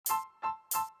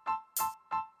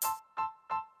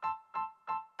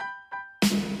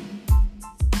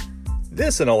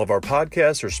This and all of our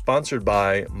podcasts are sponsored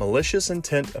by Malicious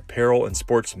Intent Apparel and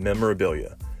Sports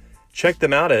Memorabilia. Check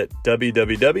them out at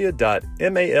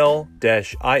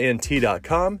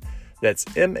www.mal-int.com.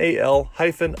 That's mal-int.com.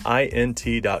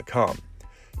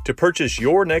 To purchase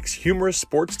your next humorous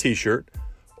sports t-shirt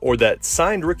or that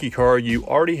signed rookie card you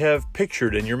already have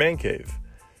pictured in your man cave.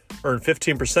 Earn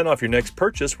 15% off your next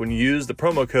purchase when you use the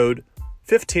promo code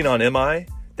 15ONMI.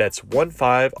 That's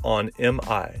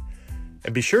 15ONMI.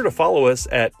 And be sure to follow us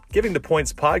at Giving the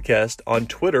Points Podcast on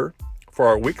Twitter for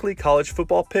our weekly college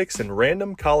football picks and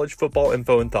random college football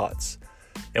info and thoughts.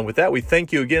 And with that, we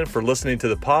thank you again for listening to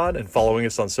the pod and following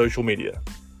us on social media.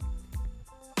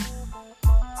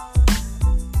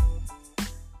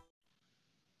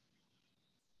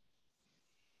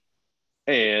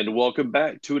 And welcome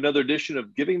back to another edition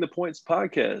of Giving the Points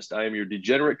Podcast. I am your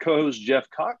degenerate co-host, Jeff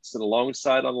Cox, and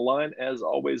alongside on the line, as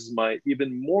always, my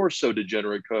even more so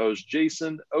degenerate co-host,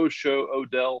 Jason Osho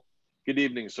Odell. Good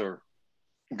evening, sir.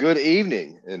 Good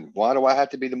evening. And why do I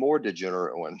have to be the more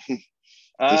degenerate one this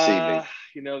evening?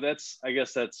 I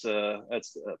guess that's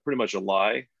pretty much a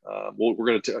lie. We're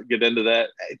going to get into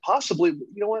that. Possibly,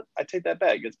 you know what? I take that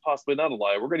back. It's possibly not a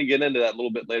lie. We're going to get into that a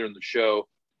little bit later in the show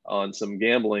on some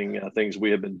gambling things we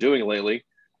have been doing lately.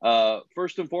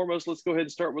 First and foremost, let's go ahead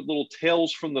and start with little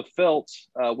tales from the felt.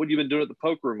 What have you been doing at the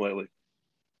poker room lately?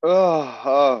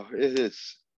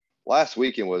 It's last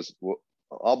weekend was,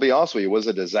 I'll be honest with you, was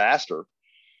a disaster.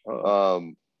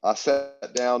 I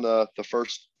sat down the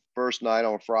first night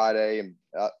on Friday, and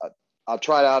I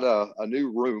tried out a new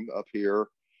room up here.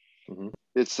 Mm-hmm.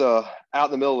 It's out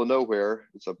in the middle of nowhere.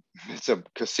 It's a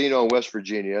casino in West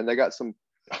Virginia, and they got some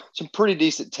pretty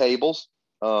decent tables.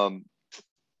 And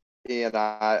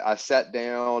I sat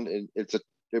down, and it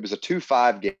was a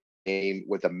 2-5 game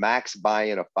with a max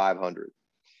buy-in of 500.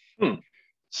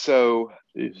 So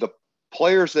the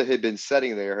players that had been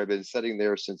sitting there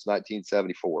since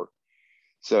 1974.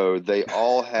 So they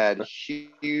all had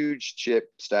huge chip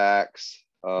stacks,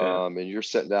 and you're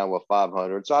sitting down with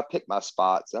 500. So I picked my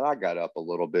spots, and I got up a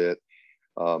little bit.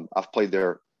 I've played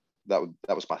there. That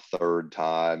was my third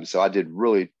time. So I did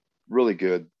really, really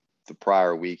good the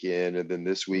prior weekend. And then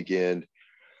this weekend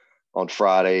on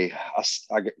Friday, I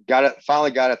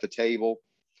finally got at the table,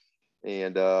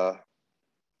 and there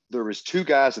was two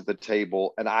guys at the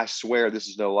table, and I swear this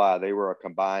is no lie, they were a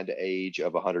combined age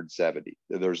of 170.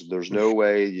 There's no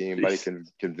way anybody can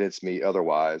convince me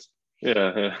otherwise.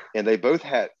 Yeah. And they both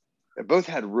had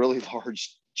really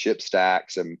large chip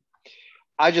stacks, and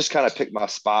I just kind of picked my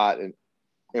spot.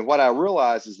 And what I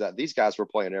realized is that these guys were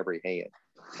playing every hand.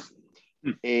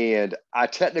 And I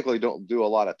technically don't do a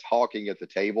lot of talking at the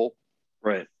table.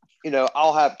 Right.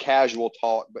 I'll have casual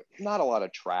talk, but not a lot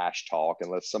of trash talk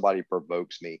unless somebody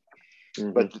provokes me.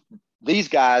 Mm-hmm. But these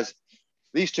guys,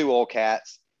 these two old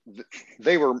cats,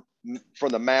 they were from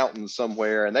the mountains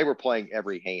somewhere, and they were playing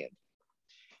every hand.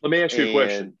 Let me ask you a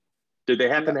question. Did they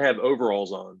happen to have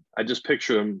overalls on? I just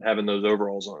picture them having those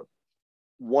overalls on.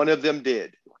 One of them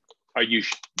did. Are you?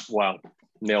 Wow,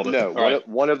 nailed it. No,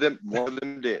 one of them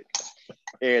did,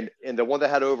 and the one that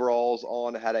had overalls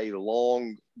on had a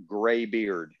long gray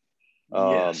beard.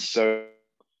 Yes. So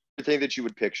everything that you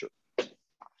would picture.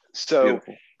 So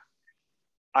beautiful.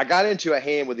 I got into a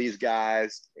hand with these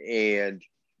guys, and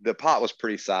the pot was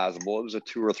pretty sizable. It was a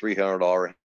 $200 or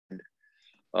 $300 hand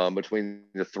between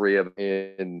the three of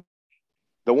them. And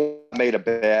the one made a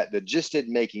bet that just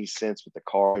didn't make any sense with the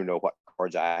card. I don't know what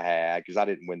cards I had because I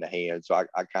didn't win the hand, so I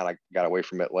kind of got away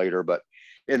from it later. But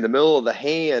in the middle of the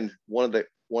hand, one of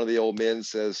the old men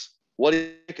says, "What are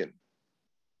you thinking?"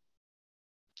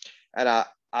 And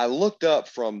I looked up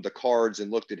from the cards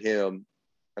and looked at him,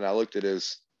 and I looked at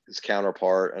his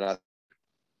counterpart, and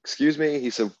excuse me, he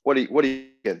said, what are you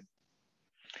thinking?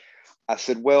 I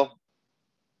said, well,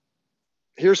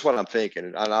 here's what I'm thinking,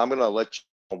 and I'm going to let you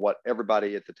know what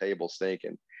everybody at the table's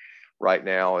thinking right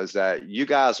now is that you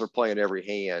guys are playing every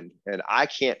hand, and I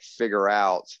can't figure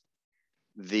out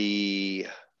the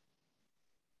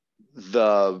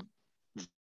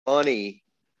money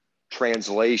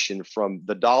translation from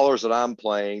the dollars that I'm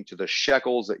playing to the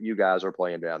shekels that you guys are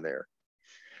playing down there.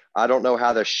 I don't know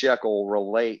how the shekel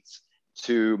relates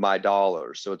to my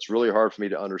dollars. So it's really hard for me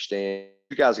to understand.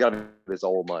 You guys got to be this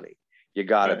old money. You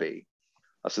got to be.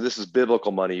 So this is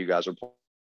biblical money you guys are playing.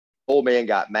 Old man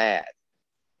got mad.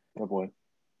 Oh boy.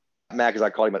 Mad because I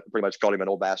pretty much called him an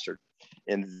old bastard.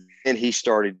 And then he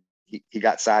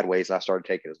got sideways, and I started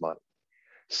taking his money.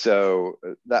 So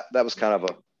that was kind of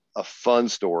a fun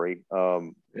story.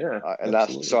 So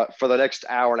for the next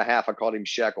hour and a half, I called him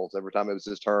Shekels every time it was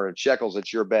his turn. And Shekels,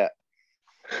 it's your bet.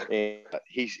 And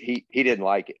he didn't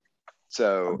like it.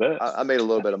 So I made a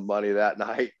little bit of money that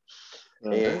night.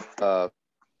 And the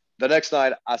next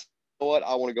night, I said, you know what?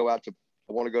 I want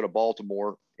to go to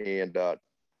Baltimore and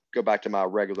go back to my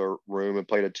regular room and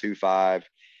played a 2-5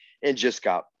 and just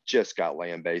got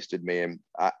lambasted, man.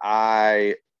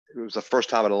 It was the first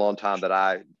time in a long time that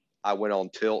I went on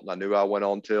tilt, and I knew I went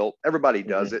on tilt. Everybody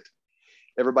does it.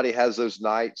 Everybody has those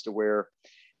nights to where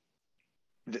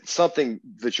something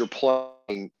that you're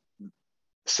playing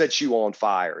sets you on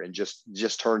fire and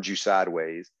just turns you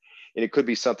sideways. And it could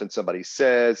be something somebody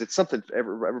says. It's something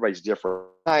everybody's different.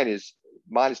 Mine is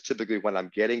typically when I'm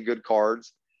getting good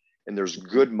cards and there's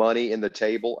good money in the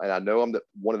table, and I know I'm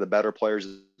one of the better players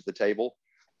at the table,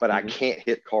 but I can't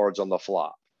hit cards on the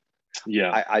flop.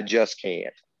 Yeah, I just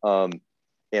can't.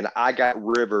 And I got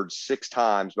rivered 6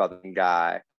 times by the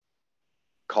guy.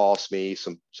 Cost me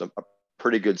a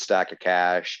pretty good stack of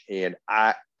cash, and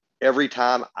every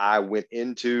time I went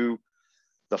into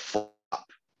the flop,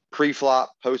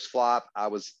 pre-flop, post-flop,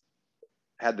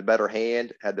 had the better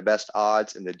hand, had the best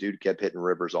odds, and the dude kept hitting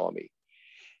rivers on me.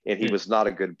 And he was not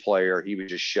a good player. He was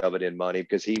just shoving in money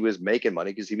because he was making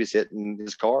money because he was hitting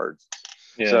his cards.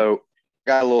 Yeah. So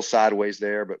got a little sideways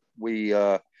there, but we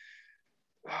have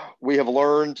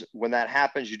learned when that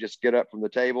happens, you just get up from the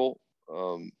table,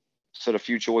 said a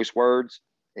few choice words,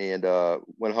 and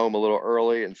went home a little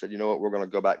early and said, you know what, we're going to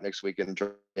go back next weekend and try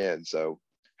again. So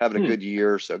having a good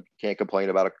year, so can't complain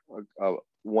about a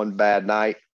one bad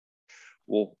night.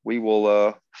 We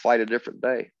will fight a different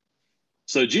day.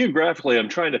 So geographically, I'm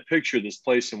trying to picture this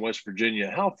place in West Virginia.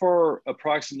 How far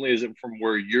approximately is it from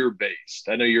where you're based?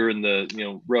 I know you're in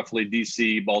the, roughly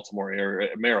DC, Baltimore area,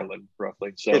 Maryland,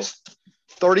 roughly. So it's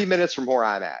 30 minutes from where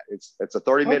I'm at. It's a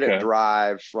 30-minute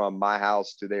drive from my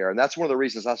house to there. And that's one of the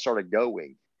reasons I started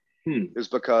going is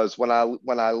because when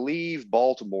I leave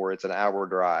Baltimore, it's an hour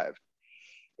drive.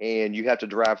 And you have to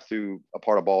drive through a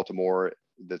part of Baltimore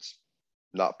that's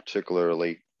not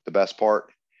particularly the best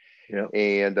part. Yeah.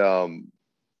 And a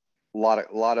lot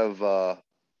of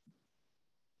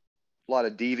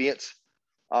deviants,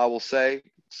 I will say.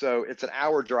 So it's an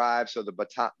hour drive. So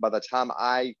by the time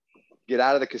I get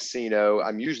out of the casino,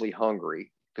 I'm usually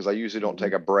hungry because I usually don't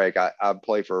take a break. I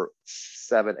play for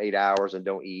 7-8 hours and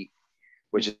don't eat,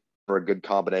 which is for a good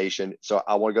combination. So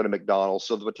I want to go to McDonald's.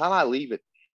 So by the time I leave at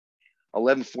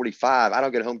 11:45, I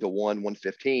don't get home till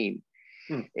 1:15.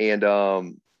 And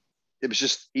it was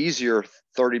just easier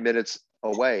 30 minutes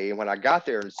away. And when I got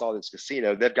there and saw this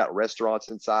casino, they've got restaurants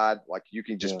inside. Like you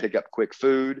can just pick up quick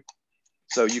food.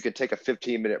 So you can take a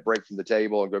 15-minute break from the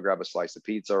table and go grab a slice of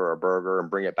pizza or a burger and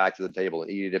bring it back to the table and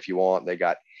eat it if you want. They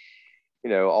got,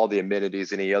 all the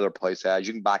amenities any other place has.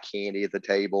 You can buy candy at the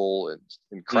table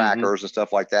and crackers and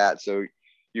stuff like that. So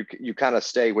you kind of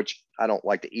stay, which I don't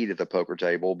like to eat at the poker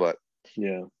table, but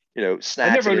snacks I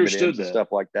never understood and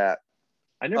stuff like that.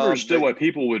 I never understood why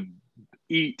people would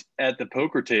eat at the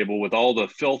poker table with all the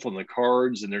filth on the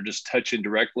cards and they're just touching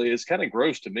directly. It's kind of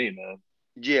gross to me, man.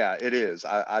 Yeah, it is.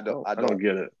 I don't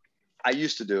get it. I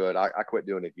used to do it. I quit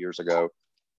doing it years ago.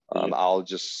 I'll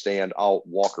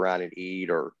walk around and eat,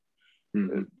 or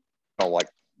I don't like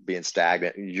being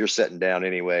stagnant. You're sitting down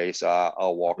anyway, so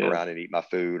I'll walk around and eat my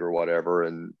food or whatever.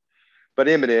 But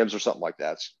M&Ms or something like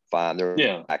that's fine. They're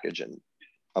in the package, and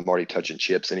I'm already touching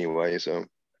chips anyway. So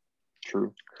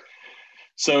true.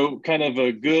 So kind of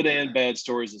a good and bad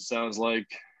stories, it sounds like,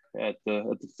 at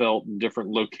the felt in different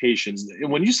locations.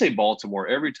 And when you say Baltimore,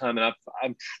 every time, and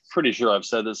I'm pretty sure I've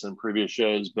said this in previous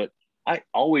shows, but I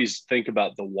always think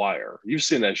about The Wire. You've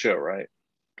seen that show, right?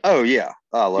 Oh yeah,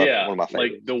 I love it. One of my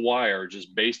favorites. Like The Wire,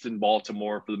 just based in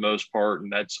Baltimore for the most part,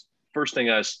 and that's first thing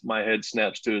my head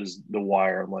snaps to is The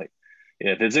Wire. I'm like,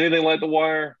 if it's anything like The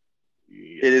Wire,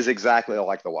 it is exactly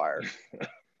like The Wire.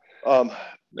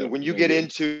 When you get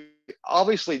into,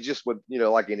 obviously, just with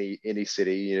like any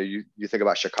city, you think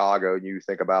about Chicago, and you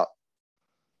think about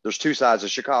there's two sides of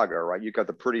Chicago, right? You got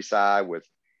the pretty side with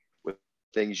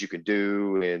things you can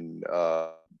do in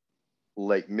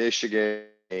Lake Michigan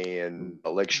and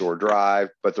Lakeshore Drive,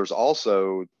 but there's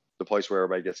also the place where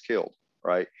everybody gets killed,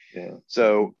 right? Yeah.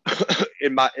 So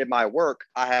in my work,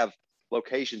 I have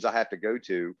locations I have to go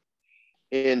to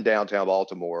in downtown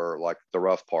Baltimore, like the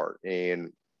rough part,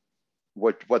 and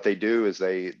what they do is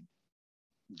they,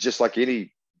 just like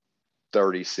any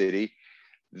dirty city,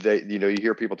 they, you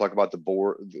hear people talk about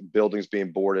the buildings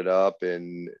being boarded up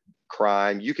and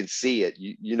crime. You can see it.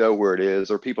 You know where it is.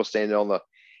 Or people standing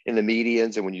in the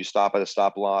medians, and when you stop at a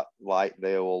stoplight,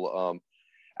 they will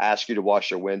ask you to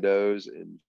wash your windows,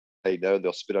 and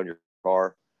they'll spit on your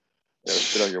car, they'll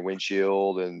spit on your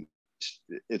windshield, and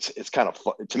it's kind of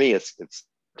fun. To me, it's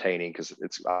entertaining because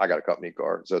I got a company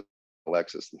car, so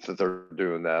Lexus that they're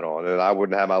doing that on, and I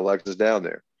wouldn't have my Lexus down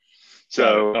there.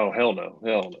 So, oh, hell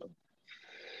no.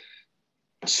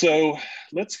 So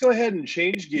let's go ahead and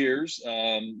change gears.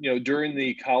 During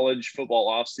the college football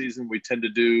off season, we tend to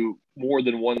do more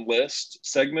than one list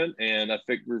segment, and I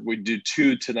figured we'd do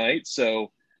two tonight.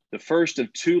 So the first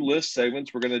of two list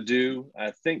segments we're going to do,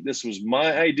 I think this was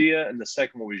my idea, and the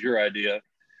second one was your idea.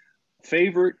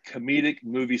 Favorite comedic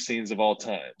movie scenes of all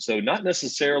time. So not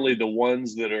necessarily the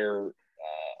ones that are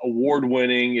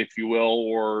award-winning, if you will,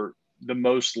 or the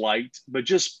most liked, but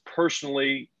just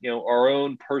personally, our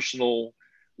own personal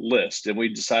list. And we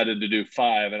decided to do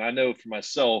 5. And I know for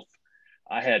myself,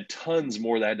 I had tons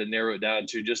more that I had to narrow it down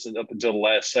to just up until the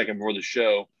last second before the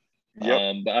show.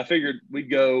 Yep. But I figured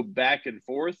we'd go back and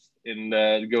forth and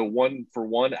go one for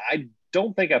one. I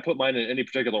don't think I put mine in any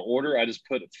particular order. I just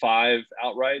put 5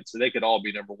 outright, so they could all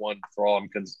be number 1 for all I'm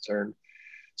concerned.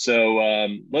 So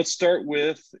let's start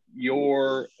with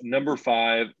your number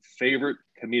 5 favorite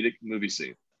comedic movie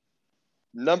scene.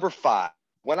 Number 5.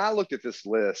 When I looked at this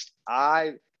list,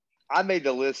 I made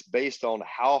the list based on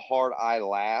how hard I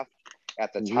laughed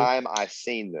at the time I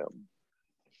seen them.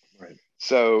 Right.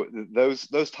 So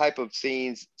those type of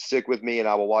scenes stick with me, and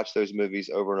I will watch those movies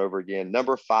over and over again.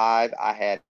 Number 5, I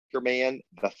had Man,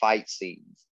 the fight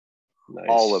scenes, nice.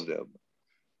 All of them.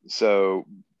 So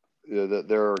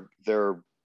they're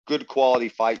good quality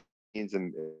fight scenes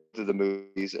in the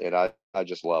movies, and I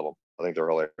just love them. I think they're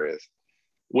hilarious.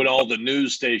 When all the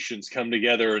news stations come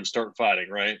together and start fighting,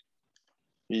 right?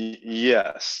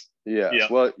 Yes. Yeah.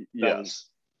 Well, yes.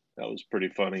 That was pretty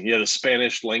funny. Yeah, the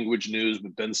Spanish language news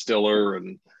with Ben Stiller,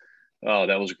 and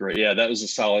that was great. Yeah, that was a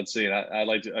solid scene. I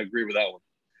agree with that one.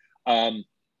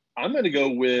 I'm going to go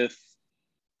with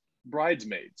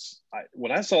Bridesmaids.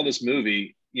 When I saw this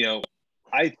movie,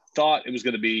 I thought it was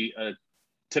going to be a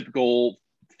typical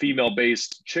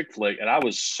female-based chick flick, and I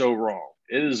was so wrong.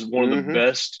 It is one of the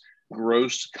best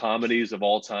gross comedies of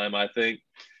all time, I think.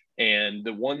 And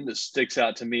the one that sticks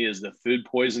out to me is the food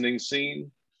poisoning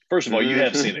scene. First of all, you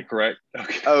have seen it, correct?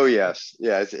 Okay. Oh, yes.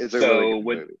 Yeah, it's a really good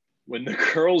movie. When the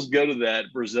girls go to that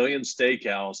Brazilian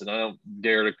steakhouse, and I don't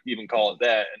dare to even call it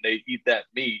that, and they eat that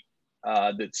meat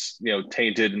that's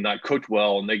tainted and not cooked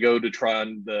well, and they go to try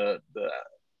on the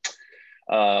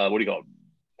what do you call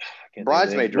it?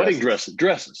 Bridesmaid wedding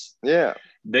dresses. Yeah,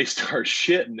 they start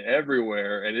shitting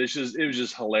everywhere, and it was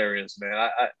just hilarious, man.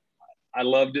 I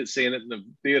loved it, seeing it in the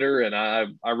theater, and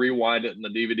I rewind it in the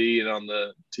DVD and on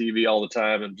the TV all the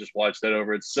time, and just watch that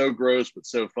over. It's so gross but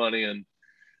so funny, and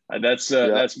that's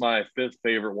my 5th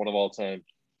favorite one of all time.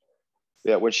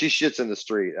 Yeah, when she shits in the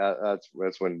street,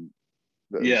 that's when.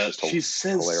 She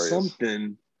says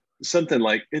something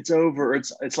like, "It's over."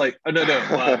 It's like, oh no.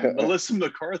 Melissa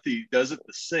McCarthy does it in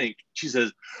the sink. She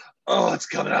says, "Oh, it's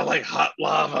coming out like hot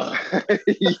lava."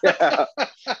 yeah.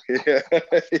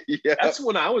 That's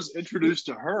when I was introduced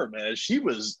to her, man. She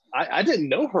was. I didn't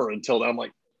know her until then. I'm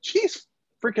like, she's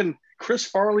freaking Chris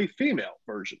Farley female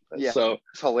version. Yeah, so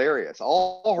it's hilarious.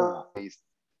 All her movies.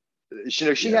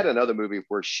 She had another movie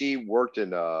where she worked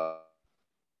in like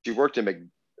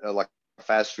a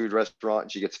fast food restaurant,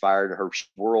 and she gets fired, and her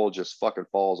world just fucking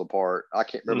falls apart. I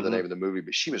can't remember the name of the movie,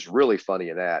 but she was really funny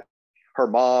in that. Her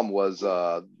mom was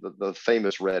the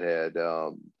famous redhead.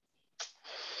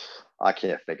 I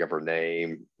can't think of her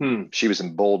name. She was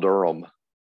in Bull Durham.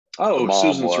 Oh,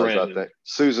 Susan Sarandon. I think.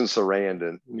 Susan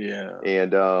Sarandon. Yeah.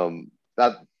 And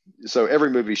so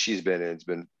every movie she's been in has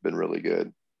been really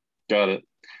good. Got it.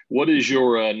 What is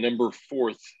your number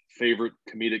 4th favorite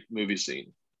comedic movie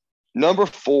scene? Number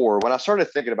 4, when I started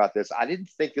thinking about this, I didn't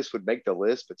think this would make the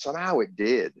list, but somehow it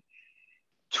did.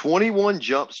 21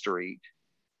 Jump Street.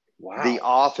 Wow. The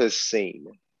Office scene.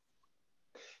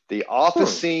 The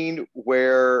Office scene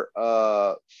where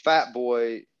Fat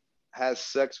Boy has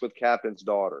sex with Captain's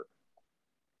daughter.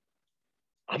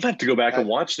 I'm going to have to go back and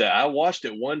watch that. I watched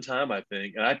it one time, I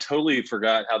think, and I totally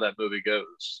forgot how that movie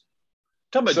goes.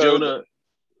 Talking about Jonah.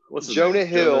 What's his Jonah name?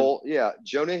 Hill. Yeah.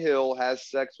 Jonah Hill has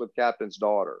sex with Captain's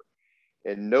daughter,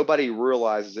 and nobody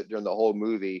realizes it during the whole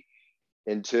movie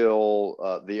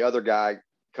until the other guy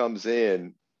comes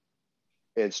in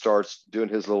and starts doing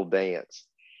his little dance.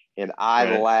 And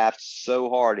I laughed so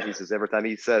hard. He says, every time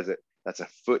he says it, that's a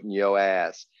foot in your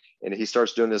ass. And he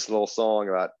starts doing this little song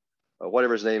about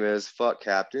whatever his name is, fuck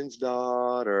Captain's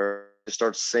daughter. He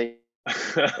starts singing.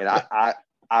 And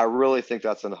I really think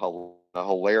that's a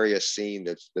hilarious scene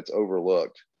that's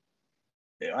overlooked.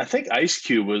 I think Ice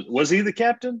Cube was he the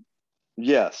captain?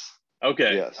 Yes.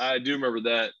 Okay. Yes. I do remember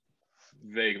that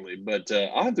vaguely, but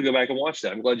I'll have to go back and watch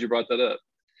that. I'm glad you brought that up.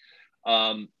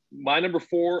 my number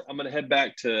 4, I'm going to head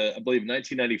back to, I believe,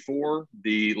 1994,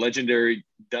 the legendary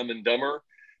Dumb and Dumber,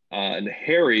 and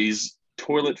Harry's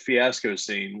toilet fiasco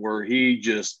scene where he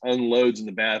just unloads in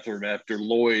the bathroom after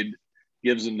Lloyd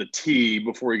gives him the tea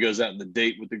before he goes out on the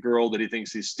date with the girl that he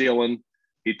thinks he's stealing.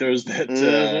 He throws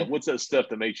that, what's that stuff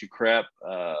that makes you crap?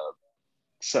 I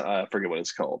forget what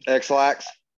it's called. X-Lax.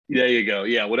 There you go.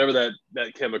 Yeah, whatever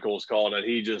that chemical is called, and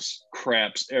he just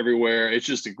craps everywhere. It's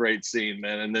just a great scene,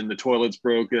 man. And then the toilet's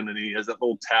broken, and he has that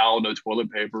little towel, no toilet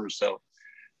paper. So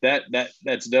that's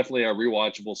definitely a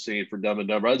rewatchable scene for Dumb and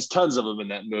Dumber. There's tons of them in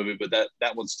that movie, but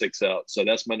that one sticks out. So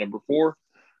that's my number 4.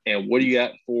 And what do you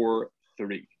got for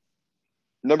 3?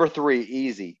 Number 3,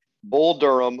 easy. Bull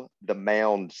Durham, the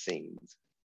mound scenes.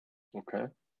 Okay.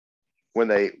 When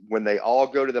they all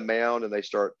go to the mound and they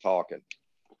start talking.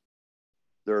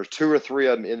 There's 2 or 3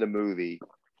 of them in the movie,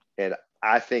 and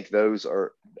I think those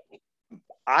are.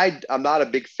 I'm not a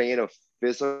big fan of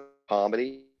physical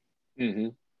comedy. Mm-hmm.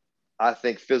 I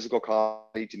think physical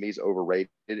comedy to me is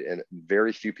overrated, and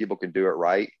very few people can do it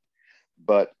right.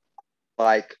 But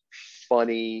like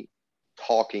funny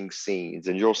talking scenes,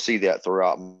 and you'll see that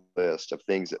throughout my list of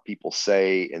things that people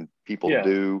say and people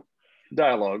do.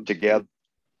 Dialogue together.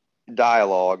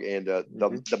 Dialogue and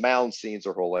the mound scenes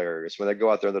are hilarious when they go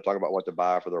out there and they're talking about what to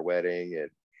buy for their wedding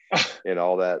and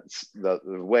all that, the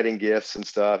wedding gifts and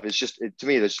stuff. It's just to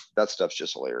me that stuff's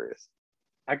just hilarious.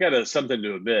 I got something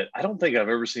to admit. I don't think I've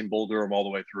ever seen Bull Durham all the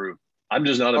way through. I'm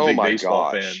just not a big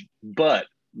baseball fan, but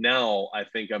now I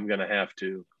think I'm going to have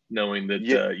to, knowing that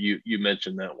you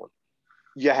mentioned that one.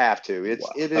 You have to. It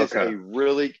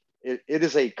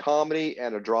is a comedy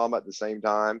and a drama at the same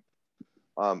time.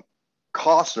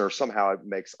 Costner somehow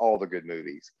makes all the good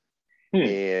movies,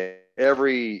 and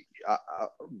every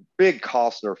big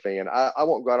Costner fan. I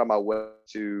won't go out on my way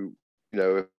to,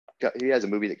 if he has a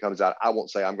movie that comes out, I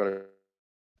won't say I'm going to,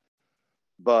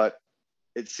 but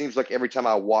it seems like every time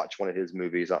I watch one of his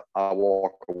movies, I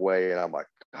walk away and I'm like,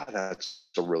 God, that's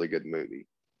a really good movie.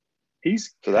 He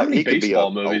could be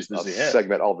a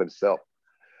segment all of himself.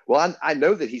 Well, I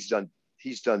know that he's done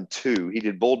 2. He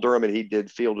did Bull Durham and he did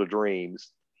Field of Dreams.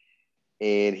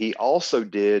 And he also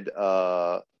did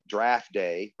Draft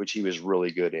Day, which he was really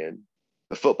good in,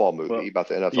 the football movie about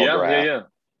the NFL draft. Yeah.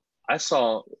 I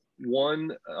saw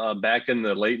one back in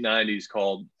the late 90s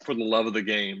called For the Love of the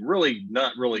Game. Really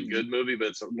not really good movie, but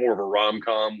it's more of a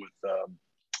rom-com with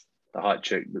the hot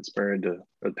chick that's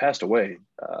passed away.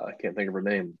 I can't think of her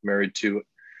name. Married to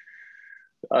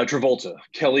Travolta,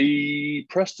 Kelly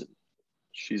Preston.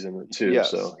 She's in it too. Yes.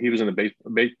 So he was in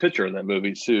a pitcher in that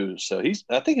movie too. So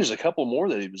I think there's a couple more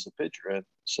that he was a pitcher in.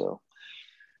 So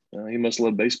he must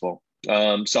love baseball. So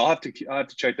I'll have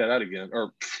to check that out again,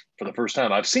 or for the first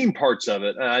time. I've seen parts of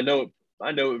it, and I know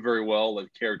it very well, the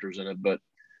characters in it, but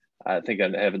I think I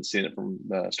haven't seen it from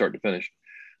start to finish.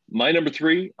 My number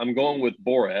 3, I'm going with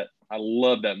Borat. I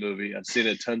love that movie. I've seen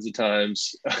it tons of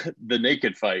times. The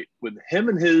naked fight with him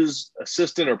and his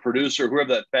assistant or producer,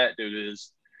 whoever that fat dude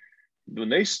is.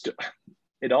 When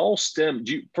it all stemmed.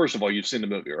 First of all, you've seen the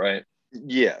movie, right?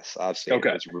 Yes, I've seen it.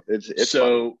 Okay, it's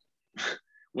so funny.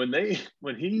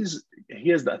 when he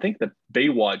has I think the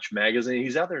Baywatch magazine.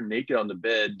 He's out there naked on the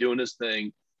bed doing his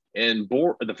thing, and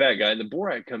the fat guy, and the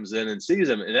Borat comes in and sees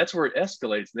him, and that's where it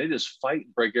escalates. And they just fight,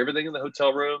 and break everything in the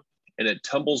hotel room, and it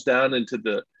tumbles down into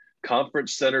the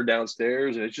conference center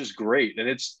downstairs, and it's just great. And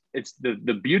it's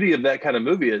the beauty of that kind of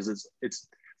movie is it's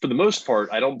for the most part,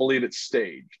 I don't believe it's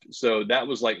staged. So that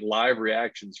was like live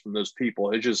reactions from those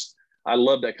people. I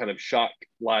love that kind of shock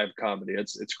live comedy.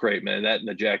 It's great, man. That and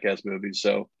the Jackass movie.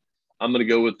 So I'm going to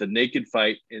go with the naked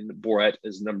fight in Borat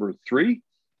as number 3.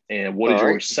 And what is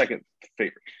your second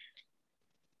favorite?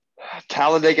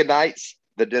 Talladega Nights,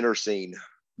 the dinner scene.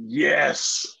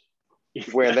 Yes.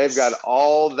 Where they've got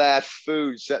all that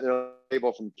food sitting on the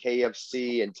table from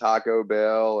KFC and Taco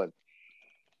Bell, and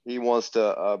he wants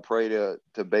to pray to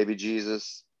baby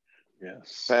Jesus.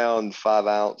 Yes. Pound 5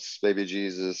 ounce baby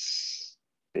Jesus.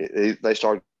 They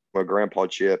start with Grandpa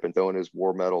Chip and throwing his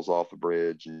war medals off the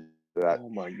bridge. And oh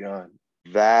my God.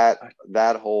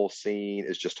 That whole scene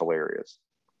is just hilarious.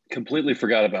 Completely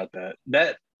forgot about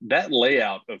that. That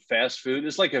layout of fast food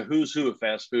is like a who's who of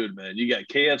fast food, man. You got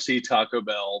KFC, Taco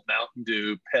Bell, Mountain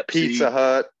Dew, Pepsi,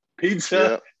 Pizza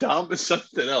Hut,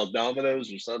 something else,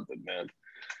 Domino's or something, man.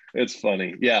 It's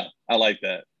funny. Yeah, I like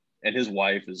that. And his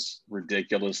wife is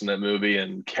ridiculous in that movie.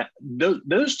 And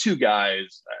those 2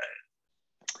 guys,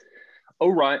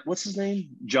 O'Reilly, what's his name?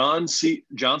 John C.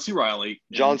 Reilly.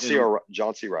 John C.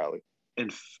 Reilly.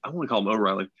 And I want to call him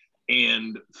O'Reilly.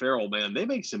 And Farrell, man, they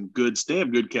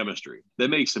have good chemistry. They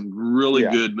make some really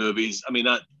good movies. I mean,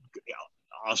 not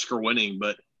Oscar winning,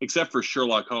 but except for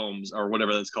Sherlock Holmes or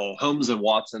whatever that's called, Holmes and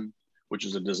Watson, which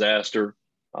is a disaster.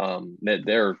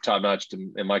 They're top notch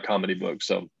in my comedy book.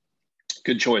 So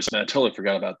good choice, man. I totally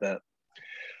forgot about that.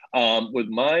 With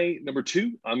my number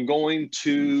 2, I'm going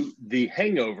to The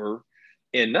Hangover,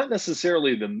 and not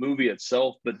necessarily the movie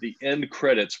itself, but the end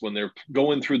credits when they're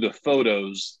going through the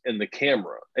photos and the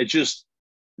camera. It just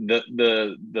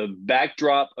the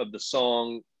backdrop of the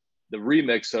song, the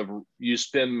remix of "You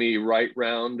Spin Me Right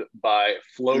Round" by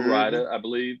Flo Rida, I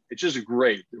believe. It's just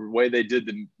great the way they did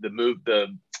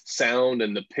the sound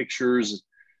and the pictures,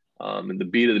 and the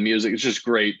beat of the music. It's just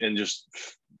great and just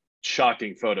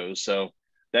shocking photos. So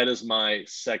that is my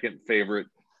second favorite.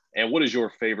 And what is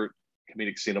your favorite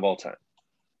comedic scene of all time?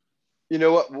 You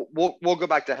know what? We'll go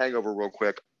back to Hangover real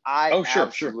quick. I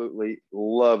absolutely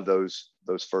love those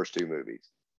first 2 movies.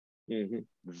 Mm-hmm.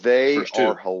 They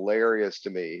are hilarious to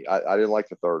me. I didn't like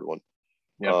the third one.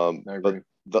 Yeah, I agree.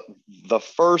 But the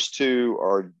first 2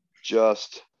 are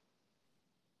just,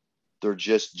 they're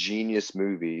just genius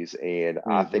movies. And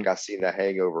I think I've seen The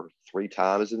Hangover 3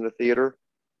 times in the theater.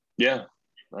 Yeah.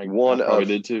 I probably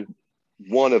did too.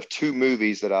 One of 2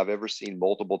 movies that I've ever seen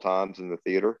multiple times in the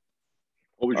theater.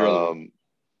 What was your other one?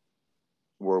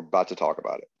 We're about to talk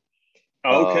about it.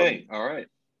 Okay. All right.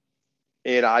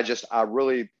 And I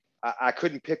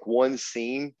couldn't pick one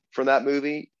scene from that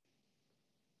movie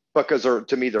because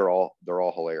to me they're all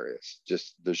hilarious.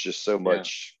 There's just so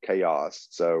much chaos.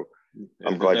 So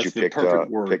I'm glad you picked that.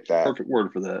 Perfect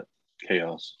word for that.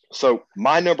 Chaos. So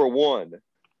my number 1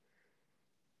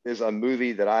 is a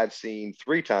movie that I've seen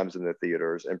 3 times in the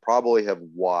theaters and probably have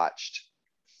watched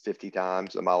 50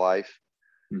 times in my life.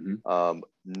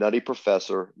 Nutty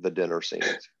Professor, the dinner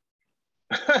scenes.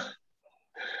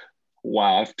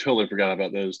 Wow, I've totally forgot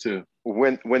about those too.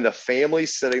 When the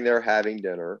family's sitting there having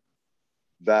dinner,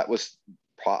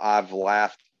 I've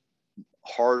laughed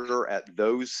harder at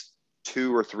those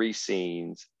 2 or 3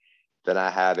 scenes than I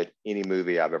have at any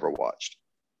movie I've ever watched.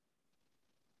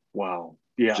 Wow.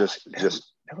 Yeah. Just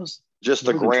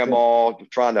the grandma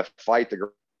trying to fight the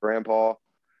grandpa.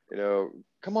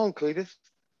 Come on, Cletus.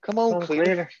 Come on,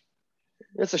 Cletus.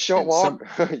 It's a short walk.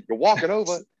 You're walking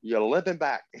over. You're limping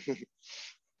back.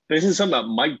 They said something about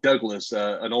Mike Douglas,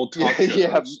 an old talk show.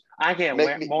 Yeah. I can't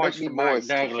wait more for Mike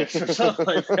Douglas or something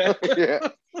like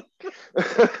that.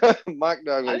 Yeah. Mike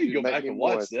Douglas. I need to go back and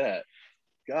watch that.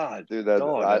 God, dude, I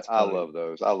love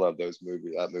those. I love those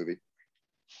movies. That movie.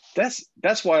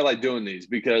 That's why I like doing these,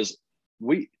 because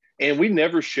we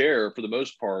never share for the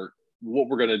most part what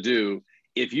we're going to do.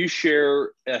 If you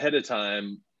share ahead of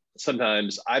time,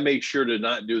 sometimes I make sure to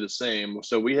not do the same.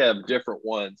 So we have different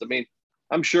ones. I mean,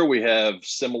 I'm sure we have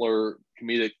similar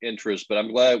comedic interests, but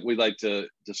I'm glad we like to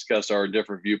discuss our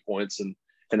different viewpoints and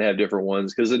have different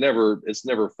ones, because it's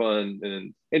never fun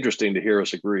and interesting to hear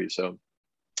us agree. So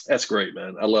that's great,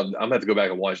 man. I love it. I'm going to have to go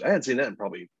back and watch. I hadn't seen that in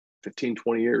probably 15,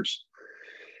 20 years.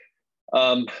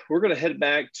 We're going to head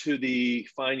back to the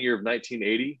fine year of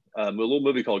 1980, a little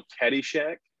movie called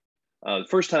Caddyshack. The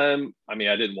first time, I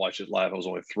didn't watch it live. I was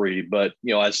only 3, but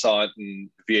I saw it in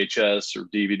VHS or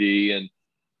DVD, and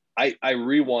I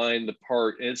rewind the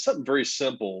part, and it's something very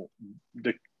simple.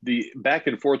 The back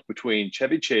and forth between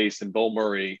Chevy Chase and Bill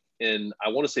Murray in, I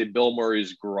want to say, Bill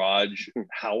Murray's garage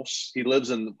house. He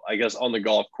lives in, I guess, on the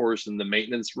golf course in the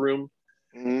maintenance room.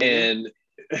 And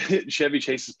Chevy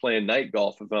Chase is playing night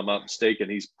golf, if I'm not mistaken.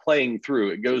 He's playing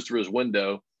through. It goes through his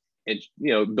window, and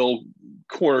Bill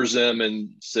corners him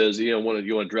and says, you want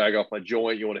to drag off my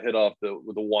joint? You want to hit off the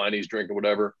wine he's drinking,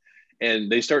 whatever?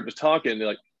 And they start to talk, and they're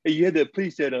like, "Hey, you had that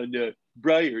place that on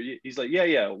Briar?" He's like,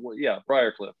 "Yeah,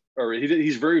 Briarcliff." Or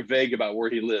he's very vague about where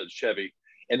he lives, Chevy.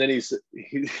 And then he said,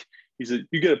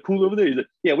 "You got a pool over there?" He's like,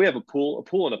 "Yeah, we have a pool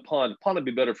and a pond. A pond would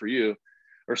be better for you,"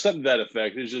 or something to that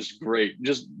effect. It's just great.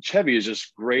 Chevy is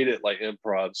just great at like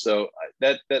improv. So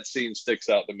that scene sticks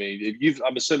out to me.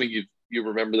 I'm assuming you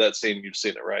remember that scene. You've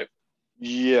seen it, right?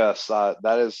 Yes,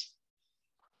 that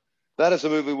is a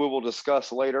movie we will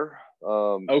discuss later.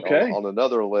 Okay. On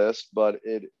another list, but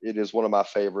it is one of my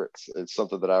favorites. It's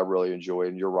something that I really enjoy,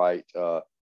 and you're right.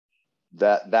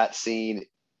 That scene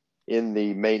in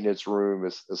the maintenance room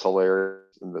is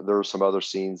hilarious, and there are some other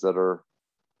scenes that are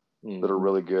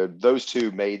really good. Those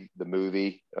 2 made the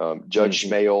movie. Judge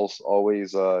Smales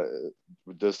always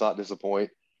does not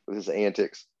disappoint with his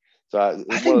antics. So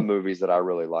it's one of the movies that I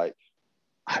really like.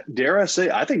 Dare I say,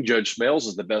 I think Judge Smales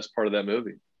is the best part of that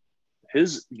movie.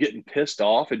 His getting pissed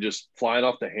off and just flying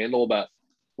off the handle about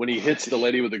when he hits the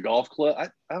lady with the golf club.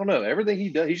 I don't know. Everything he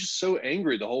does, he's just so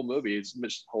angry the whole movie. It's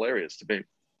just hilarious to me.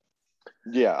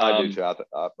 Yeah, I do too. I'm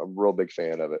a real big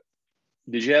fan of it.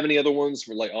 Did you have any other ones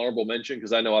for like honorable mention?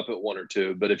 Because I know I put one or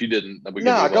two, but if you didn't, we can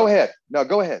No, move go on. ahead. No,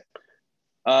 go ahead.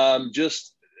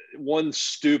 Just one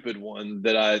stupid one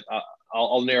that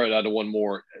I'll narrow it down to one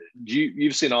more.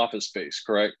 You've seen Office Space,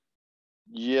 correct?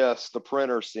 Yes, the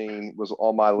printer scene was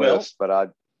on my Well, list, but I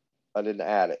didn't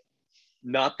add it.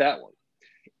 Not that one.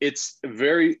 It's a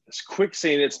very quick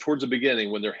scene. It's towards the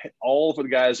beginning when all of the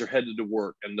guys are headed to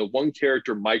work, and the one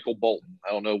character, Michael Bolton,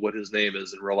 I don't know what his name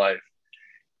is in real life.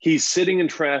 He's sitting in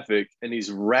traffic and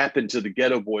he's rapping to the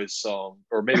Ghetto Boys song,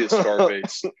 or maybe it's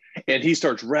Scarface, and he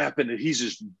starts rapping and he's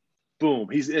just boom,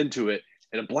 he's into it.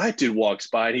 And a black dude walks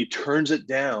by and he turns it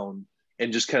down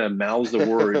and just kind of mouths the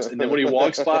words. And then when he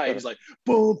walks by, he's like,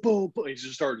 boom, boom, boom. He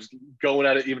just starts going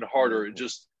at it even harder. And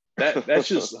just that's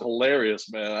just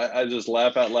hilarious, man. I just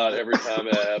laugh out loud every time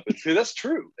it happens. See, that's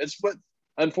true. It's what,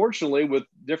 unfortunately, with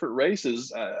different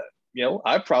races,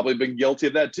 I've probably been guilty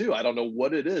of that too. I don't know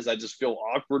what it is. I just feel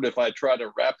awkward if I try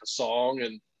to rap a song,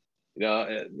 and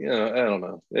I don't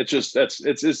know. It's just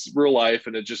it's real life,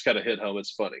 and it just kind of hit home.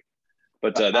 It's funny,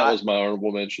 but that was my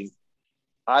honorable mention.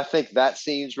 I think that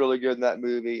scene's really good in that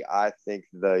movie. I think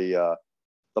the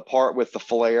part with the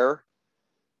flare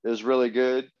is really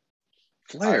good.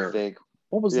 Flare. I think.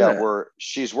 What was that? Where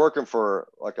she's working for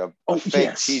like a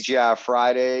fake TGI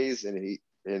Fridays,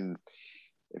 and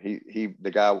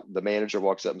the manager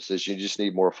walks up and says, "You just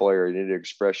need more flair. You need to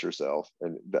express yourself."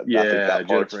 And I think that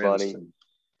part's funny.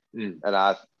 And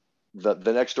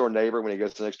the next door neighbor, when he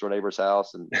goes to the next door neighbor's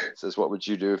house and says, "What would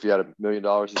you do if you had $1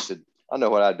 million?" He said, "I know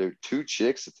what I'd do. 2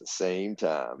 chicks at the same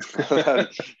time." I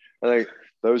think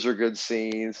those are good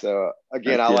scenes. So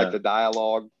again, I like the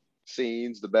dialogue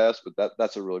scenes the best, but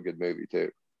that's a really good movie too.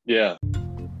 Yeah.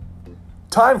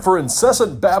 Time for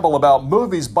incessant babble about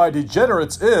movies by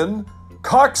degenerates in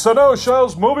Cox and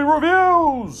O'Shell's Movie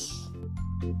Reviews.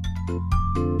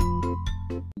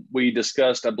 We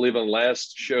discussed, I believe, on the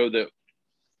last show that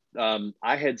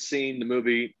I had seen the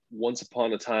movie Once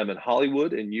Upon a Time in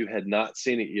Hollywood, and you had not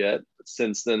seen it yet.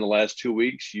 Since then, the last 2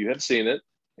 weeks, you have seen it,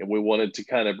 and we wanted to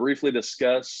kind of briefly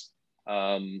discuss,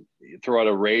 throw out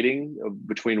a rating of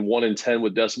between 1 and 10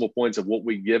 with decimal points of what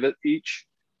we give it each.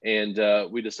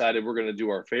 And we decided we're going to do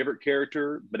our favorite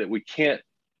character, but we can't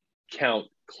count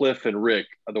Cliff and Rick,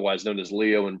 otherwise known as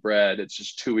Leo and Brad. It's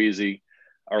just too easy.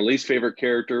 Our least favorite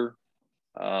character,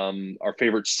 our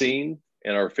favorite scene,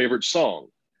 and our favorite song.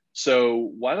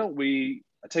 So why don't we,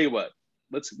 I tell you what,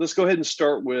 let's go ahead and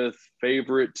start with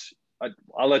favorite.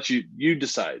 I'll let you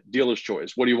decide. Dealer's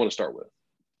choice. What do you want to start with?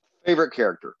 Favorite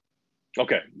character.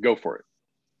 Okay, go for it.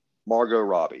 Margot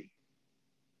Robbie.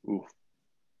 Ooh.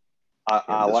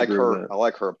 I like her. I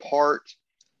like her part.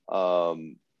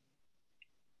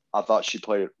 I thought she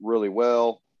played it really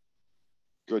well.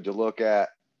 Good to look at.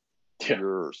 Yeah.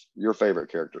 Your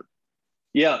favorite character.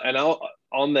 Yeah, and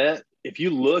on that, if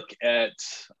you look at,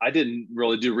 I didn't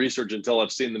really do research until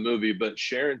I've seen the movie, but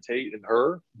Sharon Tate and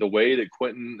her, the way that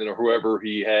Quentin or whoever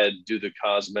he had do the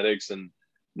cosmetics and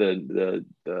the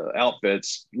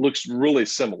outfits looks really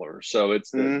similar. So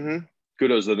it's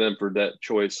kudos to them for that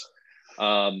choice.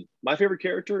 My favorite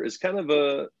character is kind of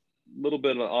a little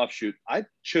bit of an offshoot. I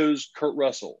chose Kurt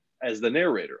Russell as the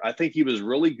narrator. I think he was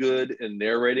really good in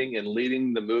narrating and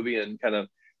leading the movie and kind of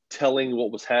telling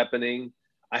what was happening.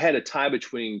 I had a tie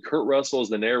between Kurt Russell as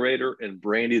the narrator and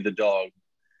Brandy the dog.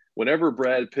 Whenever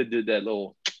Brad Pitt did that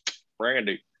little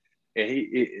Brandy, and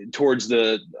he towards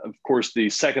of course, the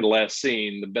second to last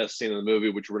scene, the best scene in the movie,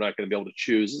 which we're not going to be able to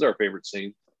choose, is our favorite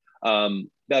scene.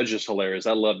 That was just hilarious.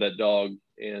 I love that dog.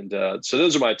 And so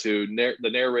those are my two, the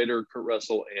narrator, Kurt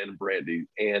Russell, and Brandy.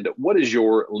 And what is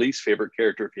your least favorite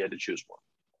character if you had to choose one?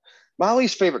 My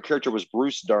least favorite character was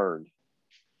Bruce Dern.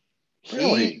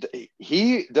 Really?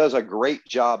 He does a great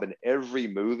job in every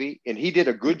movie, and he did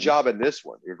a good job in this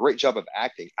one. A great job of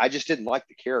acting. I just didn't like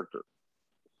the character.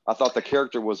 I thought the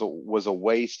character was a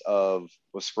waste of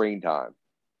screen time.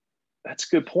 That's a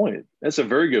good point. That's a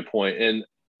very good point. And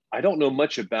I don't know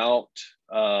much about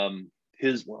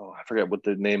I forget what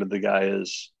the name of the guy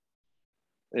is.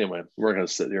 Anyway, we're going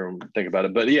to sit here and think about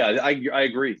it. But yeah, I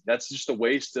agree. That's just a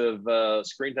waste of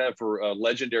screen time for a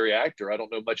legendary actor. I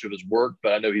don't know much of his work,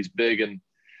 but I know he's big. And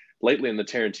lately in the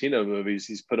Tarantino movies,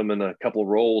 he's put him in a couple of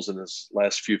roles in his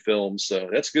last few films. So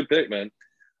that's a good pick, man.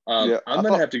 I'm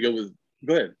going to have to go with –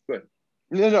 go ahead.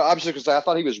 No, I was just going to say, I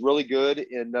thought he was really good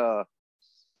in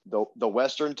the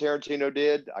Western Tarantino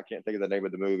did. I can't think of the name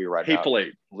of the movie right now. Hateful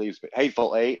Eight.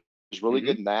 Hateful Eight. He was really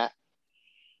good in that.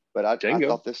 But I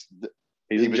thought this –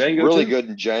 He was really good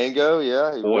in Django.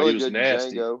 Yeah, he was good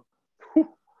nasty. in Django.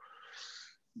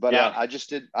 but Yeah,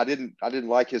 I didn't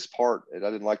like his part, and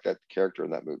I didn't like that character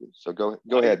in that movie. So go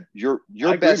I, ahead. Your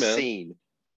I agree, best man. scene.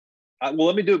 Well,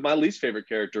 let me do it. My least favorite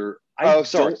character. I Oh,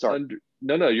 sorry, don't sorry. under.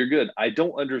 No, no, you're good. I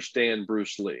don't understand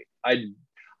Bruce Lee. I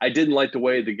didn't like the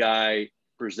way the guy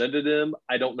presented him.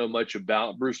 I don't know much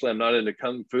about Bruce Lee. I'm not into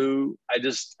kung fu. I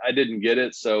didn't get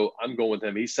it. So I'm going with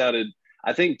him. He sounded.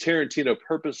 I think Tarantino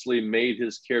purposely made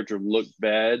his character look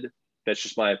bad. That's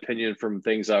just my opinion from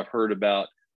things I've heard about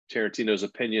Tarantino's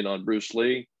opinion on Bruce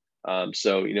Lee.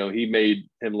 So he made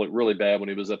him look really bad when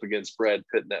he was up against Brad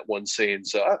Pitt in that one scene.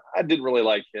 So I didn't really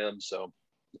like him. So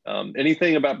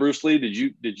anything about Bruce Lee?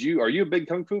 Are you a big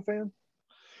kung fu fan?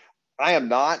 I am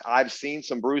not. I've seen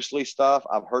some Bruce Lee stuff.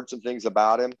 I've heard some things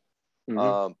about him.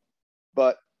 Mm-hmm.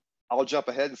 But I'll jump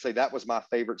ahead and say that was my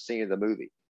favorite scene of the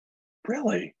movie.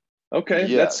 Really? Okay,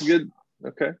 Yes. that's good.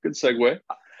 Okay, good segue.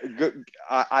 Good.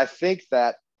 I think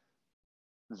that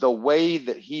the way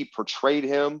that he portrayed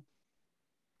him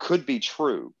could be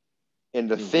true, and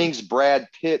the things Brad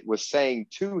Pitt was saying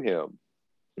to him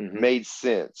made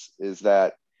sense. Is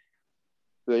that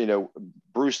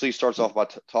Bruce Lee starts off by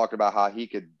talking about how he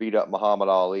could beat up Muhammad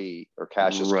Ali or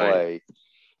Cassius Clay,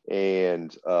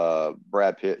 and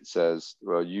Brad Pitt says,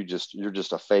 "Well, you're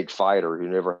just a fake fighter who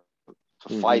never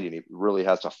really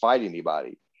has to fight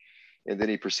anybody." And then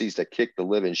he proceeds to kick the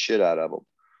living shit out of him.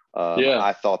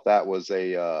 I thought that was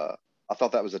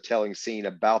a telling scene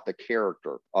about the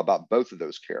character, about both of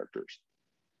those characters.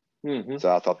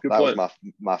 So I thought that was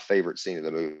my favorite scene of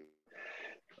the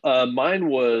movie. Mine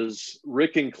was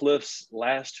Rick and Cliff's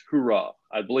Last Hurrah.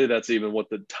 I believe that's even what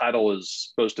the title is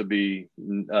supposed to be,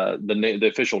 the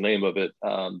official name of it.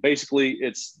 Basically,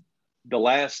 it's the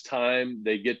last time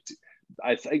they get to,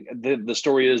 I think the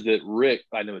story is that Rick,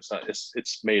 I know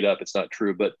it's made up, it's not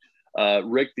true, but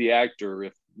Rick, the actor,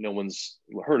 if no one's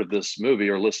heard of this movie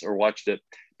or listened or watched it,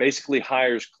 basically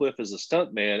hires Cliff as a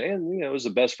stuntman and, was a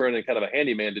best friend and kind of a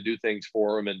handyman to do things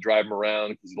for him and drive him around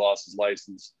because he lost his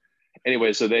license.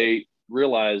 Anyway, so they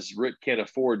realize Rick can't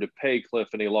afford to pay Cliff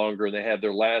any longer, and they have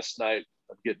their last night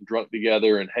of getting drunk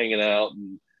together and hanging out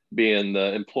and being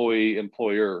the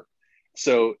employer.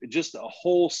 So just a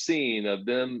whole scene of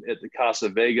them at the Casa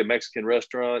Vega Mexican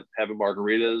restaurant, having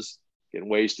margaritas, getting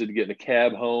wasted, getting a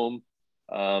cab home,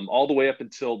 all the way up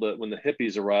until when the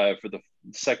hippies arrive for the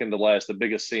second to last, the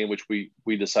biggest scene, which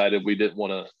we decided we didn't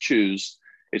want to choose.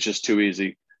 It's just too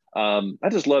easy. I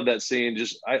just love that scene.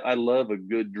 I love a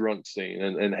good drunk scene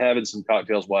and having some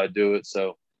cocktails while I do it.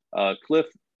 So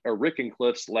Rick and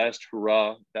Cliff's Last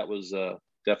Hurrah, that was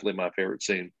definitely my favorite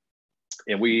scene.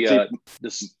 And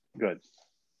go ahead.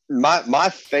 My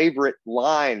favorite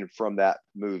line from that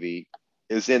movie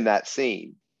is in that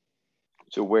scene,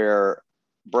 to where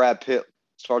Brad Pitt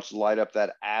starts to light up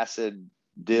that acid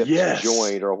dip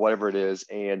joint or whatever it is,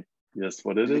 and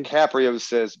what it is. DiCaprio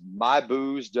says, "My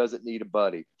booze doesn't need a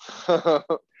buddy."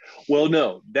 Well,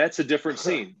 no, that's a different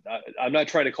scene. I'm not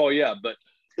trying to call you out, but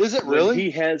is it really?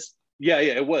 He has. Yeah,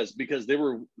 it was, because they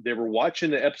were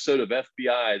watching the episode of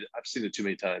FBI. I've seen it too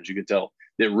many times. You can tell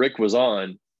that Rick was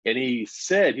on, and he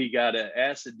said he got an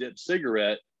acid dip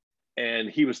cigarette, and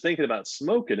he was thinking about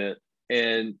smoking it.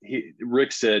 And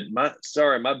Rick said, my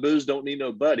booze don't need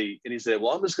no buddy. And he said,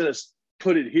 well, I'm just going to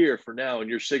put it here for now in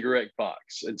your cigarette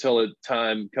box until the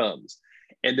time comes.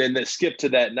 And then they skip to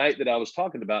that night that I was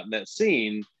talking about in that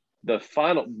scene,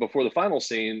 before the final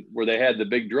scene where they had the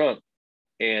big drunk,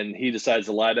 and he decides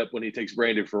to light up when he takes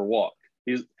Brandy for a walk.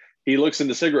 He looks in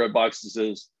the cigarette box and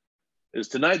says, "Is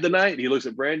tonight the night?" He looks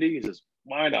at Brandy. He says,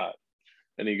 "Why not?"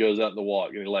 And he goes out in the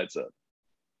walk and he lights up.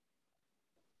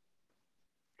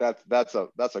 That's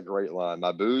a great line.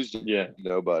 My booze,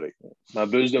 nobody. My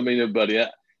booze don't mean nobody.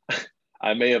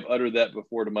 I may have uttered that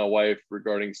before to my wife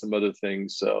regarding some other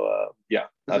things. So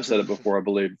I've said it before, I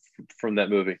believe, from that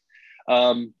movie.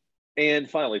 And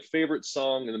finally, favorite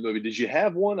song in the movie. Did you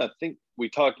have one? I think we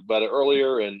talked about it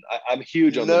earlier, and I'm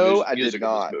huge on the music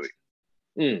of this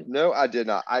movie. No, I did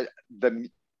not. The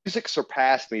music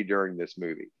surpassed me during this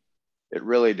movie. It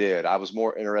really did. I was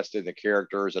more interested in the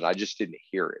characters, and I just didn't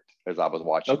hear it as I was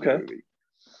watching the movie.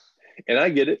 And I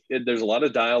get it. There's a lot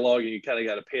of dialogue, and you kind of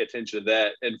got to pay attention to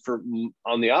that. And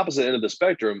on the opposite end of the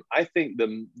spectrum, I think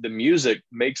the music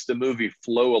makes the movie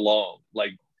flow along.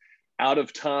 Like Out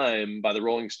of Time by the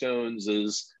Rolling Stones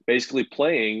is basically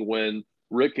playing when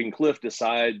Rick and Cliff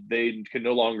decide they can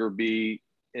no longer be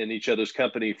in each other's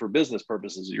company for business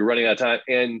purposes. You're running out of time.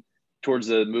 And towards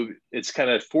the movie, it's kind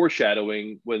of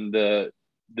foreshadowing when the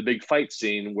big fight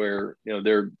scene where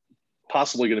they're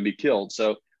possibly going to be killed.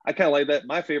 So I kind of like that.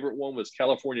 My favorite one was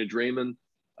California Dreamin'.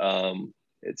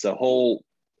 It's a whole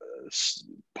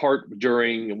part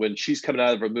during when she's coming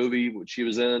out of a movie which she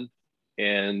was in,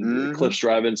 and Cliff's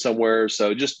driving somewhere.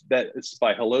 So just that, it's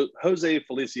by Jose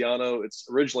Feliciano. It's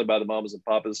originally by the Mamas and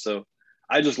Papas. So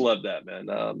I just love that, man.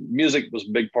 Music was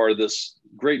a big part of this.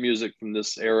 Great music from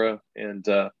this era. And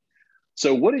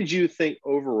so what did you think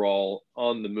overall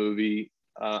on the movie?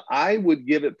 I would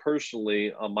give it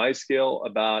personally on my scale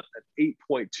about an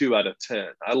 8.2 out of 10.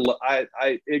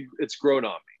 It's grown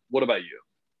on me. What about you?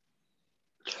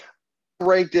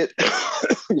 Ranked it,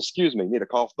 excuse me, need a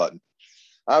cough button.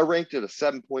 I ranked it a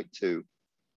 7.2.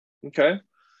 Okay.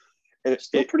 And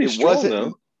still pretty strong,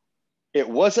 though. It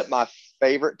wasn't my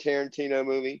favorite Tarantino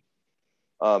movie.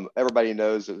 Everybody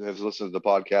knows that has listened to the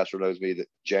podcast or knows me that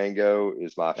Django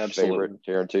is my favorite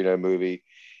Tarantino movie.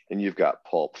 And you've got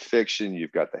Pulp Fiction,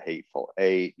 you've got The Hateful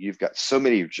Eight, you've got so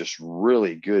many just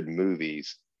really good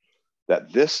movies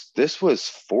that this was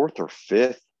fourth or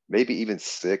fifth, maybe even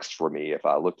sixth for me if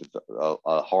I looked at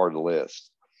a hard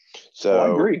list. So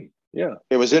I agree. Yeah,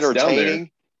 it was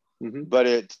entertaining, but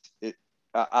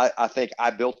I think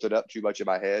I built it up too much in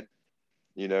my head,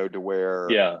 to where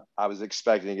I was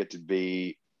expecting it to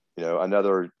be,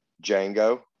 another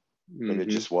Django, and it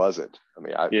just wasn't. I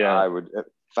mean, I would,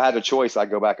 if I had a choice, I'd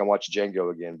go back and watch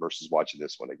Django again versus watching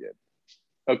this one again.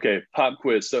 Okay, pop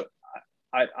quiz. So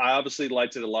I obviously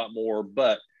liked it a lot more,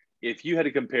 but if you had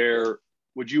to compare,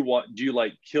 do you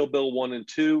like Kill Bill 1 and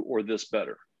 2 or this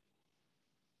better?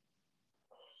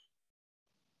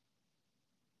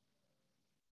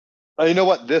 You know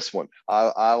what? This one,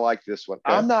 I like this one.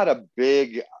 Okay. I'm not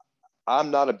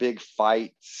a big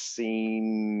fight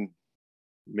scene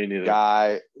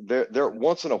guy. There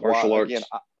once in a while, again,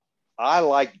 I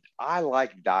like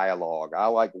dialogue. I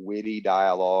like witty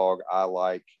dialogue. I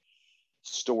like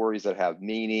stories that have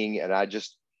meaning. And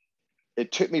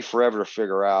it took me forever to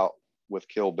figure out with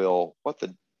Kill Bill,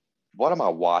 what am I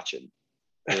watching?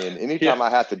 And anytime I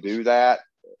have to do that,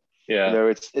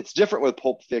 it's different with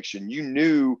Pulp Fiction. You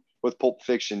knew with Pulp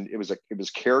Fiction, it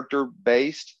was character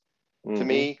based to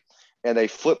me, and they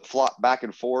flip flop back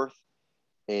and forth.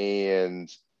 And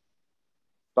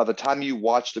by the time you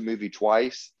watched the movie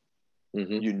twice,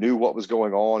 you knew what was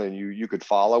going on and you could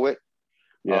follow it.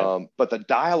 Yeah. But the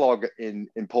dialogue in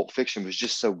Pulp Fiction was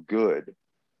just so good.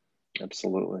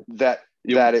 Absolutely.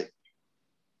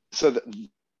 So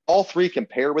all three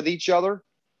compare with each other.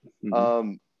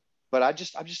 But I'm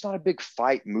just not a big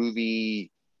fight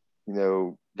movie,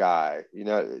 guy.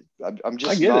 I'm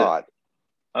just not. It.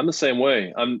 I'm the same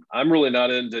way. I'm really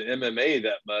not into MMA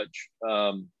that much.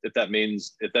 If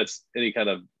that's any kind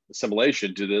of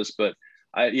assimilation to this, but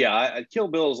I Kill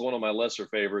Bill is one of my lesser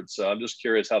favorites. So I'm just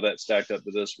curious how that stacked up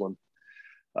to this one.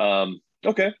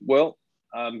 Okay, well,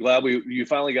 I'm glad you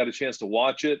finally got a chance to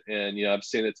watch it, and I've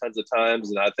seen it tons of times,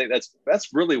 and I think that's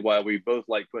really why we both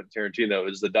like Quentin Tarantino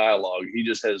is the dialogue. He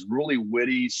just has really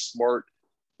witty, smart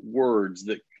words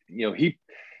that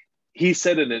he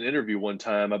said in an interview one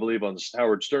time, I believe on the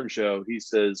Howard Stern show, he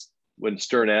says when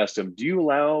Stern asked him, "Do you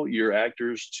allow your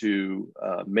actors to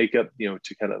make up,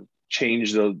 to kind of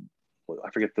change I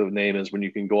forget the name is when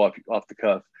you can go off the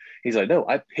cuff?" He's like, "No,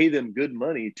 I pay them good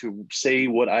money to say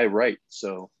what I write."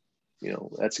 So,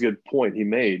 that's a good point he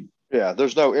made. Yeah,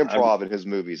 there's no improv in his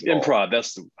movies. Improv,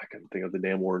 I couldn't think of the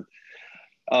damn word.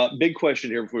 Big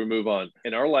question here before we move on.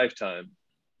 In our lifetime,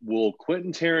 will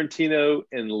Quentin Tarantino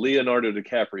and Leonardo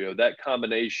DiCaprio, that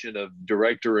combination of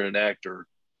director and actor,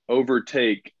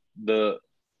 overtake the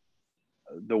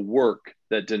work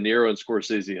that De Niro and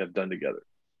Scorsese have done together?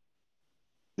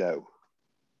 No.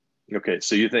 Okay,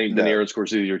 so you think De Niro and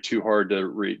Scorsese are too hard to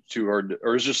read,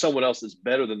 or is there someone else that's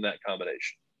better than that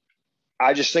combination?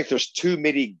 I just think there's too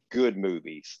many good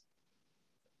movies.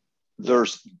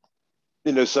 There's,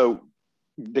 so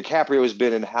DiCaprio has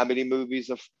been in how many movies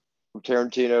of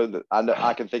Tarantino? That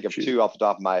I can think of two off the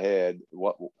top of my head.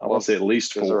 I want to say at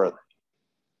least four.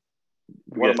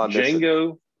 What am I missing?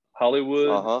 Django,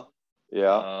 Hollywood.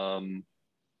 Yeah.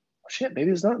 Shit, maybe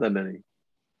it's not that many.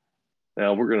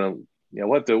 Now we're gonna,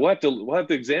 we'll have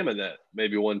to examine that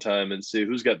maybe one time and see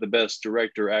who's got the best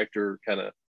director actor kind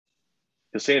of.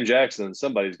 Because Sam Jackson,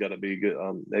 somebody's got to be good.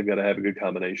 They've got to have a good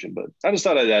combination. But I just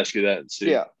thought I'd ask you that and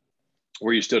see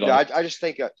where you stood on it. I just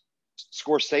think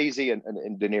Scorsese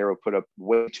and De Niro put up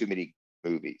way too many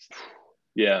movies.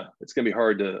 Yeah, it's going to be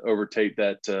hard to overtake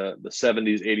that the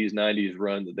 70s, 80s, 90s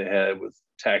run that they had with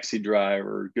Taxi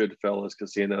Driver, Goodfellas,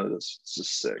 Casino. That's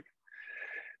just sick.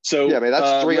 So yeah, man,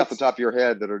 that's three off the top of your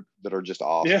head that are just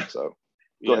awesome. Yeah. So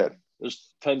go ahead.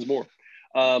 There's tons more.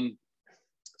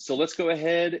 So let's go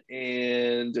ahead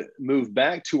and move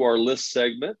back to our list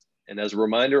segment. And as a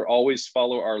reminder, always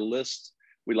follow our list.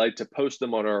 We like to post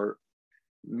them on our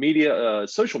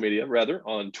social media rather,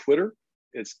 on Twitter.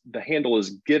 The handle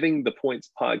is Giving the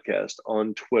Points Podcast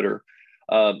on Twitter.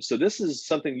 So this is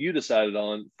something you decided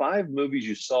on: 5 movies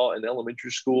you saw in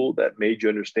elementary school that made you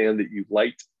understand that you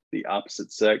liked the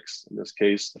opposite sex, in this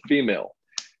case, the female.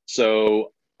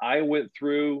 So I went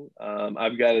through,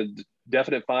 I've got a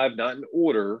definite 5, not in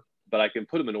order, but I can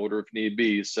put them in order if need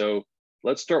be. So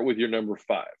let's start with your number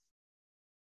 5.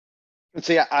 And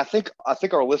see, I think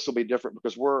our list will be different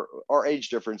because our age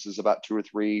difference is about 2 or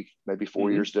 3, maybe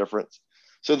 4 years difference.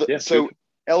 So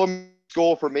elementary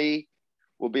school for me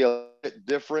will be a bit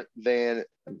different than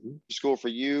school for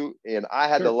you. And I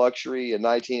had the luxury in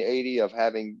 1980 of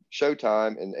having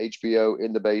Showtime and HBO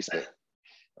in the basement,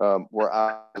 where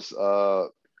I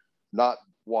was not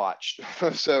watched.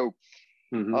 So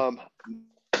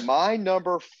my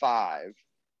number 5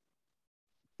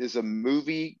 is a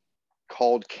movie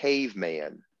called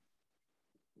Caveman.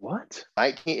 What?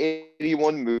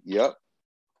 1981 movie. Yep.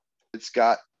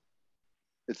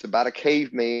 It's about a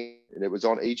caveman, and it was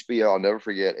on HBO. I'll never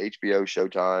forget. HBO,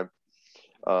 Showtime.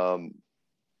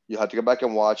 You have to go back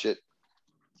and watch it.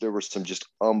 There were some just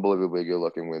unbelievably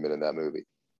good-looking women in that movie,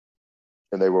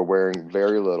 and they were wearing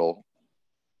very little.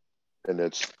 And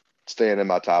it's staying in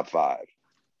my top 5.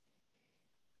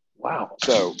 Wow.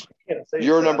 So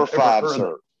you're number 5,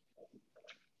 sir.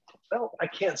 Well, I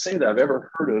can't say that I've ever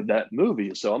heard of that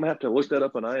movie, so I'm gonna have to look that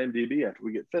up on IMDb after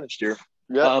we get finished here.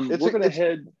 Yeah, we're gonna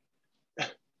head.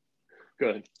 Go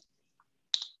ahead.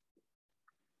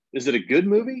 Is it a good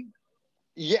movie?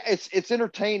 Yeah, it's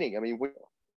entertaining. I mean,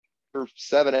 we're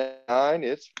 7 and 9.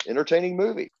 It's entertaining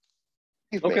movie.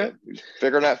 Okay.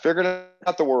 Figuring out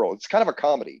the world. It's kind of a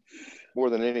comedy more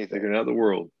than anything. Figuring out the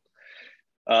world.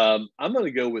 I'm going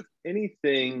to go with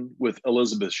anything with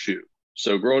Elizabeth Shue.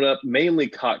 So growing up, mainly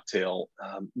Cocktail,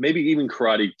 maybe even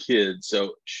Karate Kid.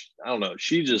 So I don't know.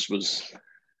 She was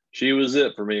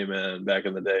it for me, man, back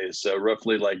in the day. So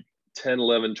roughly like 10,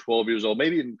 11, 12 years old.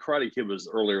 Maybe even Karate Kid was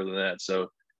earlier than that. So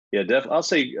yeah, definitely. I'll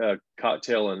say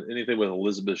Cocktail and anything with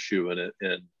Elizabeth Shue in it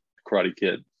and Karate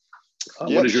Kid.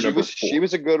 What is your number 4? She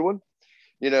was a good one.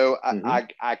 You know,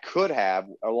 I could have,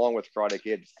 along with Karate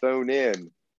Kid, thrown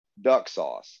in Duck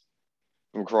Sauce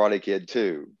from Karate Kid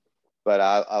 2, but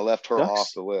I left her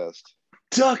off the list.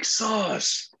 Duck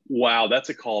Sauce. Wow, that's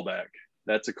a callback.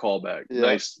 Yeah.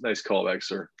 Nice callback,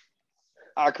 sir.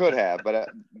 I could have,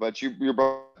 but you're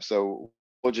both, so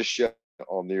we'll just shut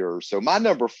on yours. So my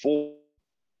number 4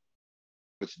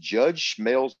 was Judge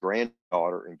Schmel's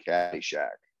granddaughter in Caddyshack.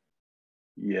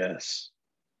 Yes.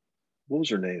 What was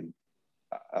her name?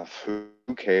 Who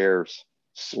cares?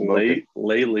 Lady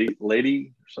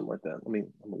or something like that. I'm gonna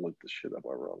look this shit up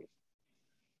while we're on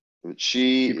it.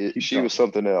 She was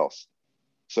something else.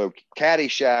 So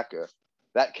Caddyshack,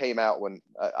 that came out when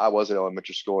I was in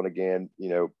elementary school, and again, you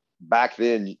know, back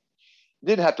then you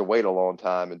didn't have to wait a long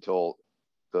time until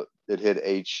it hit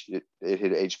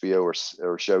HBO or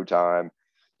Showtime.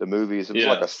 The movies, it was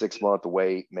like a 6-month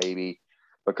wait maybe,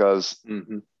 because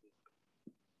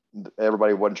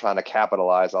everybody wasn't trying to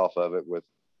capitalize off of it with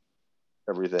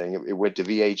everything. It went to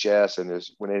VHS, and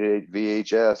when it hit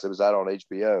VHS, it was out on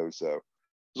HBO. So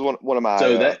it was one of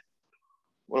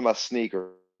my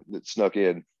sneakers that snuck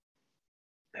in.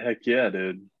 Heck yeah,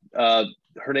 dude.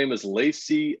 Her name is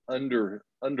Lacey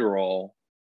Underall,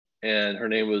 and her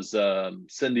name was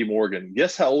Cindy Morgan.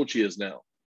 Guess how old she is now?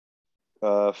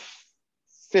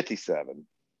 57.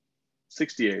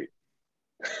 68.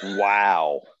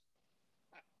 Wow.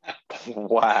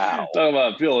 Wow. Talking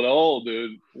about feeling old,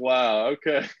 dude. Wow.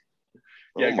 Okay.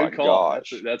 Yeah, oh good call.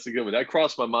 Gosh. That's a good one. That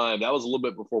crossed my mind. That was a little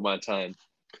bit before my time.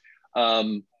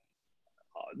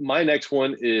 My next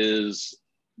one is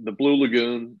The Blue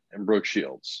Lagoon and Brooke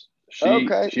Shields.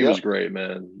 She was great,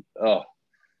 man. Oh,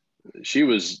 she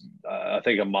was, I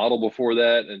think, a model before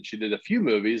that, and she did a few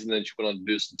movies, and then she went on to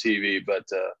do some TV. But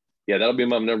yeah, that'll be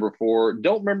my number 4.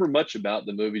 Don't remember much about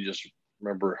the movie. Just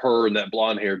remember her and that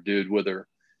blonde-haired dude with her.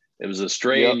 It was a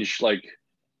strange,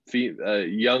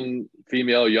 young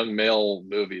female, young male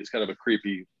movie. It's kind of a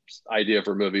creepy idea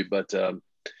for a movie, but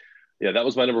yeah, that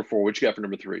was my number 4. What you got for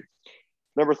number 3?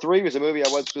 Number 3 was a movie I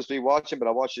wasn't supposed to be watching, but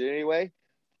I watched it anyway.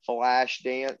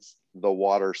 Flashdance, the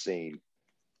water scene.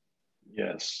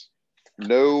 Yes.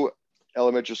 No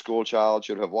elementary school child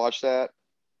should have watched that.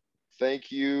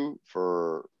 Thank you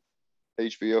for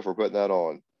HBO for putting that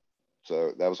on.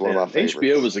 So that was one of my favorites.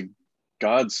 HBO was a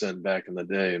godsend back in the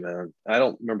day, man. I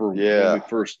don't remember when we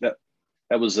first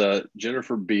that was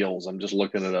Jennifer Beals. I'm just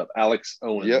looking it up. Alex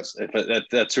Owens. If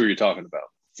that's who you're talking about.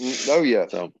 Oh yeah.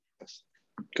 So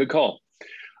good call.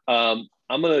 I'm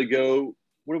gonna go.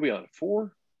 What are we on?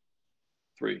 4?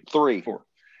 3. 3. 4.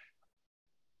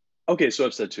 Okay, so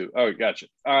I've said two. Oh, gotcha.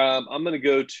 I'm going to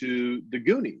go to the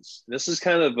Goonies. This is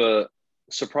kind of a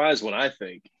surprise one, I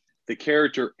think. The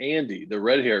character Andy, the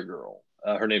red hair girl,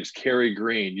 her name's Carrie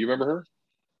Green. You remember her?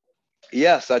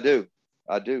 Yes, I do.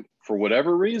 I do. For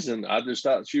whatever reason, I just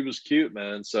thought she was cute,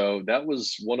 man. So that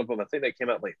was one of them. I think that came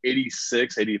out like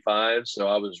 86, 85. So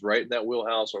I was right in that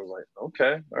wheelhouse. I was like,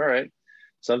 okay, all right.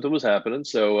 Something was happening.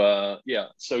 So, yeah.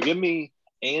 So give me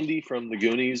Andy from the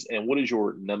Goonies. And what is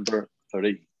your number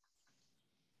 30?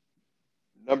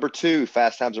 Number 2,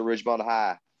 Fast Times at Ridgemont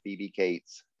High, Phoebe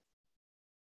Cates.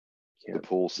 The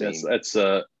pool scene. That's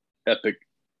epic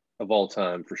of all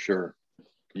time for sure.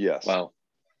 Yes. Wow.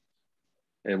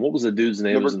 And what was the dude's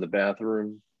name? Was in the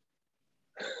bathroom?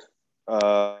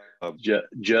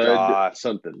 Judd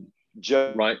something.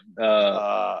 Judd. Right.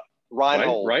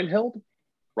 Reinhold.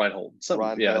 Reinhold.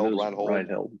 Something. Reinhold.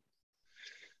 Reinhold.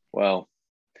 Wow.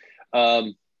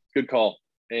 Good call.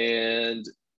 And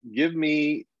give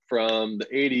me from the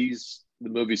 80s the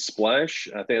movie Splash.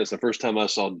 I think that's the first time I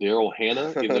saw Daryl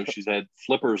Hannah, even though she's had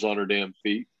flippers on her damn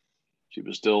feet. She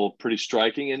was still pretty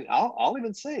striking. And I'll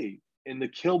even say, in the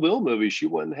Kill Bill movie, she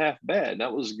wasn't half bad.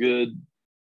 That was good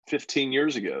 15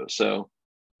 years ago. So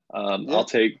I'll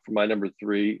take for my number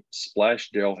 3,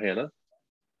 Splash, Daryl Hannah.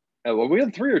 Well, we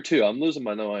had 3 or 2. I'm losing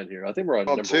my mind here. I think we're on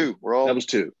number 2. That was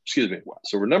 2. Excuse me.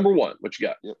 So we're number 1. What you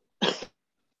got? Yep.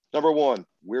 Number 1,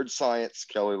 Weird Science,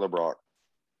 Kelly LeBrock.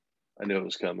 I knew it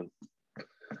was coming.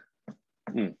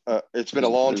 It's been a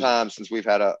long time since we've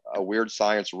had a Weird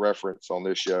Science reference on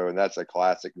this show, and that's a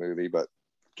classic movie, but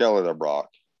Kelly LeBrock.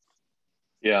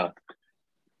 Yeah.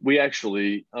 We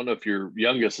actually, I don't know if your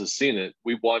youngest has seen it.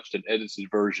 We watched an edited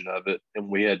version of it, and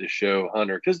we had to show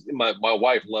Hunter, because my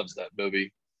wife loves that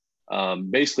movie,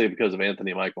 basically because of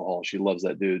Anthony Michael Hall. She loves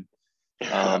that dude.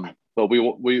 But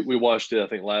we watched it, I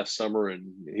think, last summer,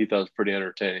 and he thought it was pretty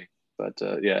entertaining. But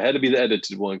yeah, it had to be the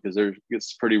edited one because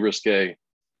it's pretty risque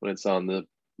when it's on the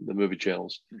movie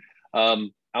channels.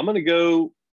 I'm going to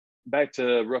go back to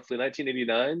roughly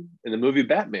 1989 in the movie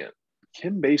Batman.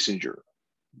 Kim Basinger.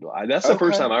 That's the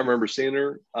first time I remember seeing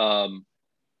her.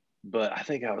 But I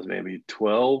think I was maybe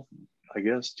 12, I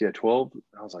guess. Yeah, 12.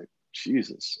 I was like,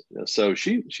 Jesus. So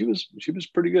she was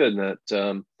pretty good in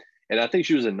that. And I think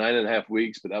she was in 9.5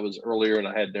 Weeks, but that was earlier, and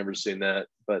I had never seen that.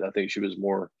 But I think she was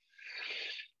more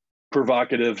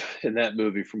provocative in that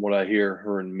movie, from what I hear.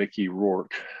 Her and Mickey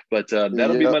Rourke. But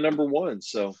that'll be my number 1.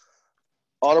 So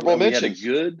honorable mentions. Had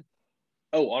a good.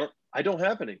 I don't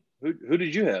have any. Who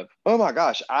did you have? Oh my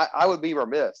gosh, I would be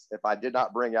remiss if I did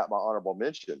not bring out my honorable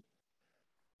mention.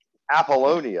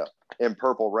 Apollonia in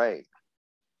Purple Rain.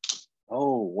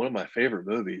 Oh, one of my favorite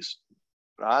movies.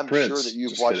 I'm Prince. Sure that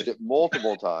you've watched it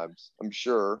multiple times. I'm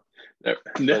sure.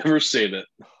 Never seen it.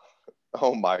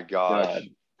 Oh my gosh. God.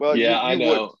 Well, yeah, I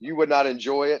know. You would not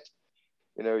enjoy it.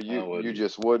 You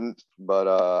just wouldn't. But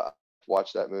I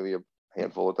watched that movie a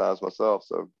handful of times myself,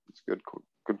 so it's good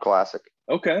classic.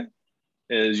 Okay.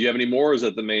 Do you have any more? Or is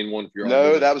that the main one for your?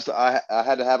 No, that was I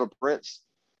had to have a Prince.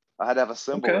 I had to have a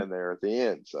symbol in there at the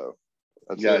end. So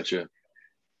that's gotcha.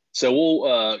 So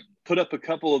we'll put up a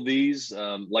couple of these,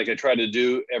 like I try to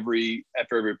do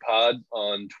after every pod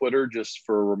on Twitter, just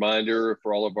for a reminder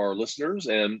for all of our listeners.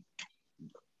 And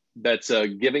that's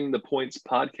Giving the Points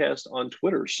podcast on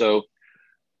Twitter. So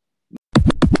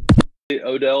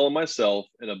Odell and myself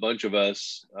and a bunch of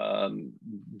us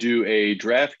do a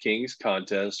DraftKings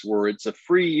contest where it's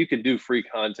you can do free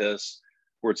contests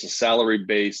where it's a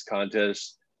salary-based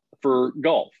contest for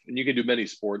golf. And you can do many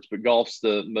sports, but golf's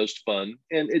the most fun.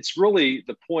 And it's really,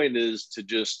 the point is to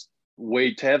just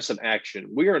wait to have some action.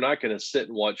 We are not going to sit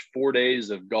and watch 4 days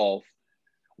of golf.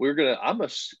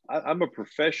 I'm a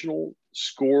professional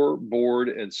scoreboard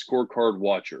and scorecard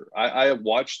watcher. I have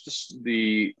watched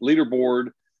the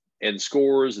leaderboard and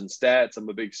scores and stats. I'm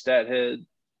a big stat head.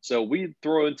 So we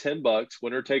throw in $10,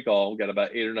 winner take all. We've got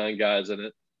about 8 or 9 guys in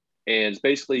it. And it's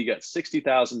basically you got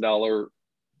 $60,000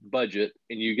 budget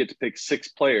and you get to pick 6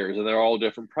 players and they're all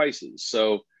different prices.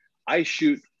 So I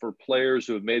shoot for players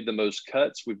who have made the most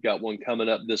cuts. We've got one coming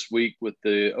up this week with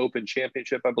the Open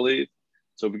Championship, I believe.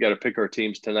 So we've got to pick our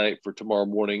teams tonight for tomorrow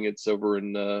morning. It's over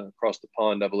in across the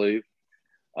pond, I believe.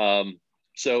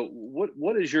 So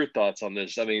what is your thoughts on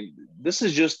this? I mean, this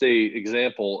is just a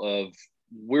example of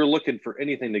we're looking for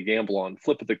anything to gamble on.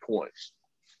 Flip of the coin.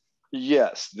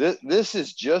 Yes, this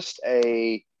is just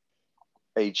a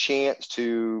chance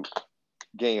to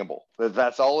gamble.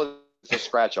 That's all. It's a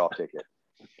scratch-off ticket.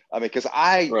 I mean, because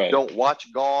I don't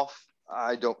watch golf.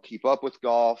 I don't keep up with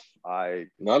golf.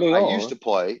 Not at all. I used to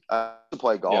play. I used to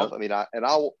play golf. Yeah. I mean, I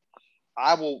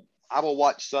will I will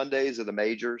watch Sundays of the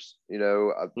majors. You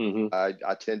know,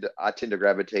 I tend to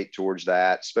gravitate towards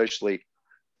that, especially,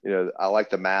 you know, I like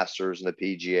the Masters and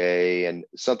the PGA, and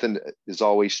something has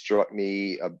always struck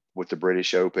me with the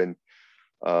British Open.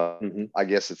 I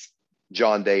guess it's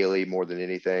John Daly more than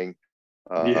anything.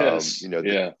 Yes. You know,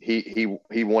 Yeah.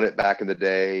 he won it back in the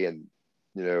day, and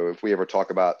you know, if we ever talk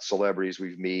about celebrities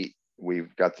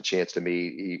we've got the chance to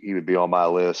meet, he would be on my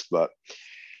list. But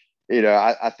you know,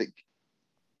 I think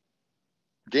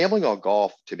gambling on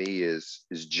golf to me is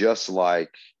just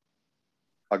like,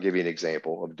 I'll give you an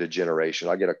example of degeneration.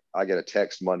 I get a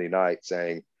text Monday night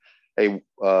saying, "Hey,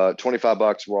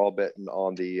 $25, we're all betting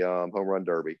on the home run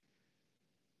derby."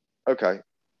 Okay,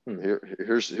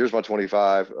 here's my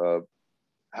 25.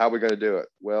 How are we going to do it?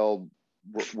 Well,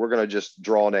 we're going to just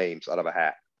draw names out of a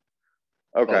hat.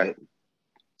 Okay.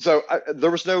 So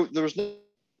there was no,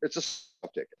 it's a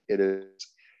soft ticket.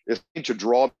 It's to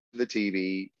draw the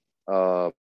TV.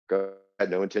 I had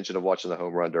no intention of watching the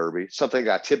home run derby, something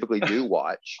I typically do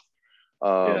watch.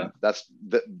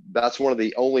 That's one of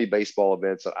the only baseball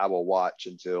events that I will watch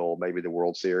until maybe the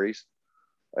World Series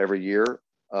every year.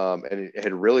 And it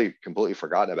had really completely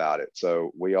forgotten about it.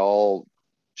 So we all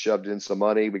shoved in some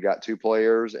money. We got 2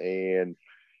 players, and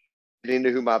I didn't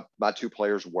know who my 2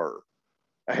 players were.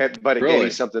 But it gave me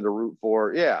something to root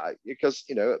for. Yeah, because,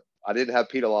 you know, I didn't have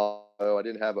Pete Alonso. I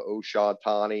didn't have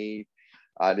Ohtani.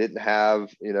 I didn't have,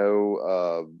 you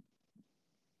know,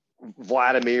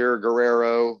 Vladimir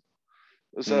Guerrero.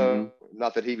 So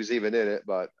not that he was even in it,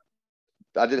 but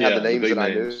I didn't have the names that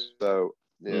I knew. So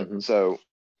yeah, so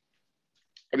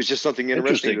it was just something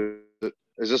interesting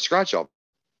as a scratch off.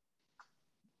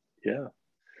 Yeah.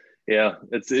 Yeah.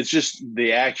 It's just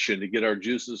the action to get our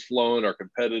juices flowing, our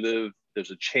competitive.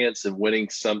 There's a chance of winning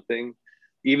something.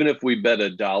 Even if we bet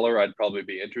 $1, I'd probably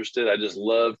be interested. I just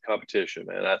love competition,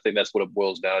 man. I think that's what it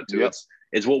boils down to. Yep.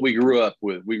 It's what we grew up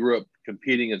with. We grew up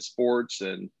competing in sports,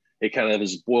 and it kind of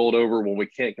has boiled over when we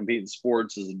can't compete in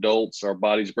sports as adults. Our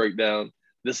bodies break down.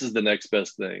 This is the next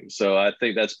best thing. So I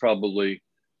think that's probably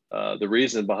the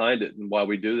reason behind it and why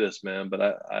we do this, man. But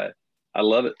I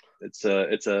love it. It's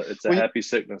a happy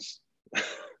sickness.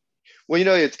 Well, you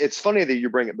know, it's funny that you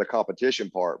bring up the competition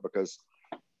part, because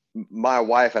my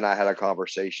wife and I had a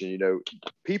conversation. You know,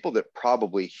 people that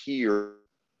probably hear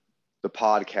the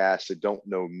podcast that don't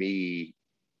know me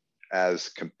as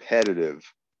competitive,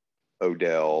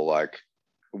 Odell, like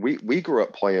we grew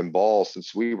up playing ball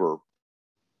since we were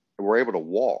able to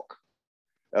walk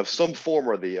of some form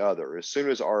or the other. As soon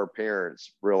as our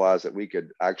parents realized that we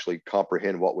could actually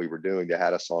comprehend what we were doing, they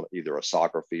had us on either a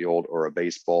soccer field or a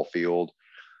baseball field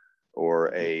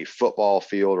or a football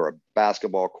field or a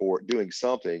basketball court doing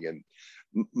something.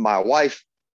 And my wife,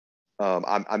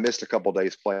 I missed a couple of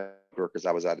days playing because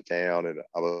I was out of town, and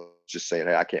I was just saying,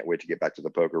 hey, I can't wait to get back to the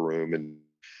poker room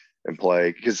and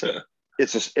play, because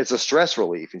it's a stress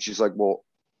relief. And she's like, well,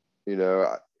 you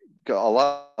know, a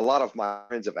lot of my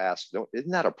friends have asked,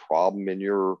 isn't that a problem in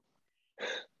your,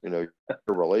 you know,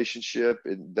 your relationship?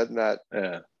 Doesn't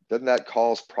that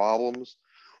cause problems?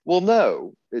 Well,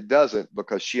 no, it doesn't,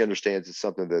 because she understands it's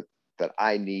something that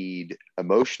I need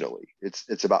emotionally.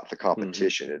 It's about the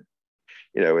competition. And,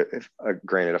 you know,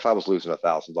 granted, if I was losing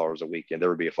 $1,000 a weekend, there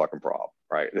would be a fucking problem,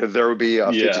 right? There would be a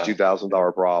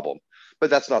 $52,000 problem, but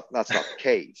that's not the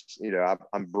case. You know,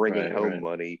 I'm bringing home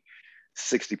money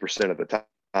 60% of the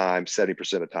time,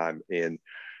 70% of the time,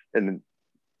 and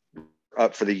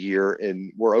up for the year,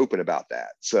 and we're open about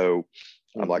that. So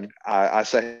I'm like, I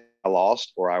say I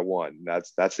lost or I won.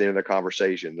 That's the end of the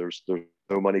conversation. There's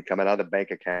no money coming out of the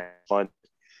bank account fund,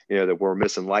 you know, that we're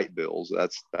missing light bills.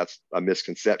 That's a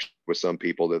misconception with some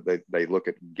people, that they look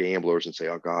at gamblers and say,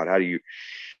 oh God, how do you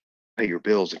pay your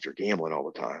bills if you're gambling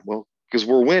all the time? Well, because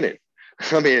we're winning.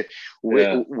 I mean,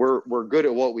 we're good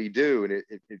at what we do, and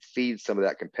it feeds some of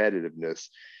that competitiveness.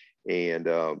 And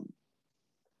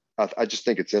I just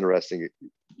think it's interesting,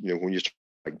 you know, when you're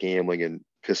gambling and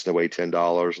pissing away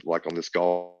 $10, like on this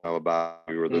golf I'm about,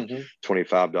 or the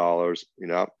 $25. You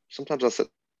know, sometimes I sit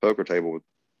at the poker table with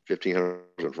 $1,500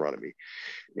 in front of me,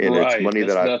 and it's money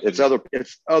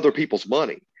it's other people's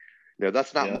money. You know,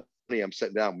 that's not money I'm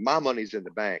sitting down. My money's in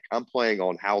the bank. I'm playing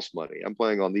on house money. I'm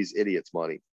playing on these idiots'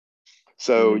 money.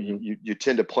 So you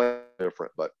tend to play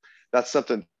different. But that's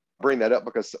something. Bring that up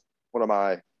because one of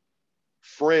my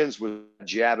friends was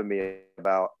jabbing me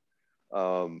about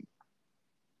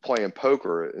playing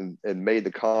poker, and made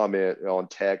the comment on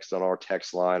our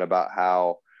text line about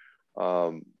how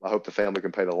I hope the family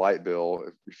can pay the light bill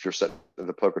if you're sitting at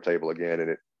the poker table again.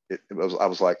 And I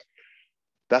was like,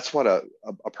 that's what a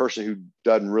person who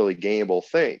doesn't really gamble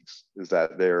thinks, is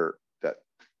that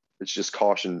it's just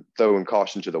throwing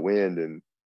caution to the wind. And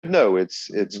no, it's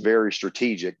very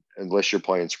strategic unless you're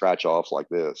playing scratch offs like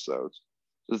this. So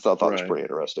I thought it was pretty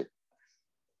interesting.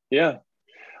 Yeah.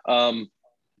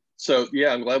 So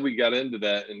yeah, I'm glad we got into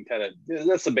that, and kind of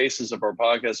that's the basis of our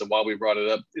podcast and why we brought it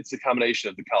up. It's the combination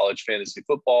of the college fantasy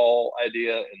football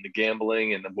idea and the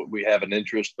gambling, and we have an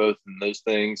interest both in those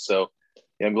things. So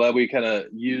yeah, I'm glad we kind of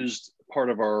used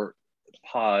part of our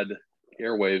pod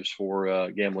airwaves for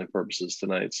gambling purposes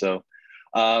tonight. So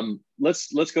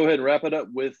let's go ahead and wrap it up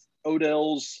with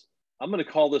Odell's. I'm going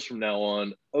to call this from now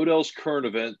on Odell's current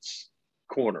events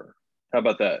corner. How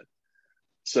about that?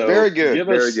 So very good.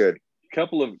 Very good.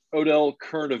 Couple of Odell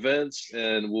current events,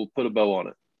 and we'll put a bow on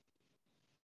it.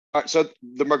 All right. So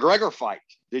the McGregor fight,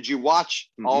 did you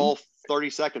watch all 30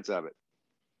 seconds of it?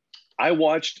 I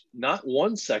watched not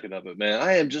 1 second of it, man.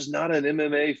 I am just not an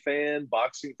MMA fan,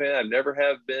 boxing fan. I never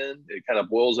have been. It kind of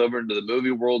boils over into the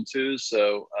movie world too.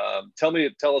 So tell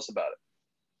us about it.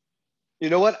 You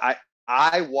know what?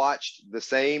 I watched the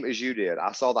same as you did.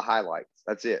 I saw the highlights.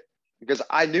 That's it. Because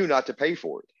I knew not to pay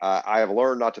for it. I have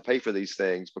learned not to pay for these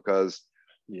things because,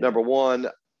 number one,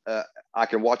 I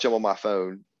can watch them on my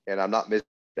phone and I'm not missing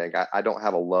anything. I don't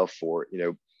have a love for it.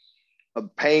 You know,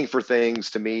 paying for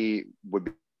things to me would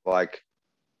be like,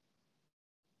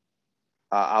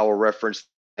 I will reference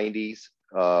 90s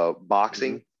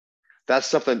boxing. That's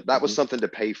something that was something to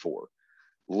pay for.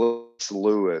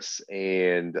 Lewis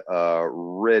and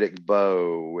Riddick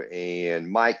Bowe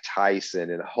and Mike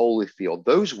Tyson and Holyfield.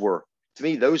 Those were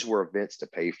events to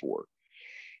pay for.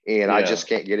 And I just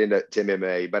can't get into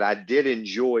MMA, but I did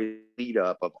enjoy the lead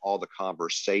up of all the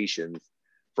conversations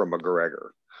from McGregor.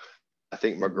 I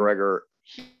think McGregor,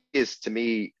 he is, to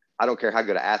me, I don't care how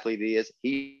good an athlete he is,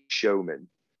 he's a showman.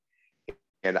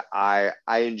 And I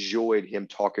enjoyed him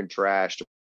talking trash to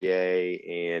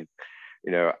Gay, and,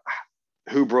 you know,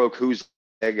 who broke whose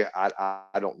leg,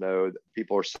 I don't know.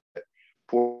 People are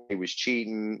saying he was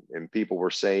cheating, and people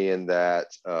were saying that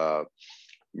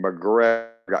McGregor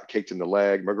got kicked in the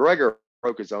leg. McGregor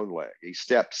broke his own leg. He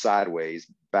stepped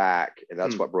sideways back, and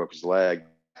that's what broke his leg.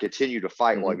 Continued to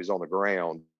fight while he was on the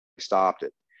ground. He stopped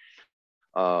it.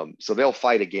 So they'll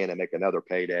fight again and make another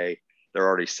payday. They're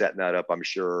already setting that up, I'm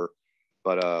sure.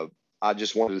 But I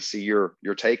just wanted to see your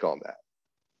take on that.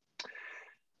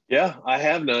 Yeah, I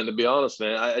have none, to be honest,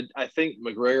 man. I think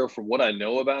McGregor, from what I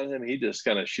know about him, he just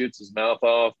kind of shoots his mouth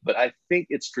off. But I think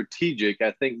it's strategic.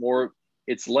 I think more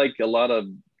it's like a lot of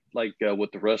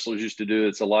what the wrestlers used to do.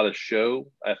 It's a lot of show,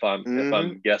 if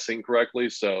I'm guessing correctly.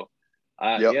 So,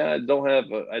 I don't have.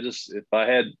 If I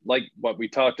had like what we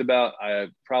talked about, I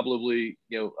probably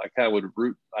I kind of would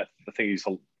root. I think he's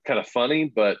kind of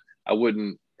funny, but I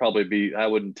wouldn't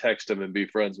text him and be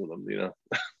friends with him.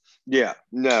 Yeah,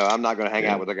 no, I'm not going to hang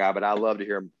out with a guy, but I love to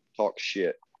hear him talk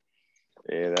shit.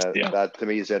 And that to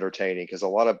me is entertaining because a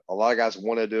lot of guys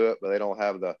want to do it, but they don't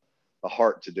have the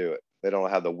heart to do it. They don't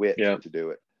have the wit to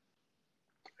do it.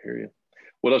 I hear you.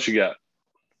 What else you got?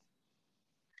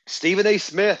 Stephen A.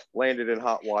 Smith landed in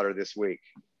hot water this week.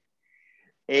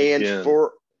 And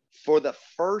for the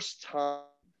first time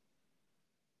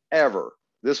ever,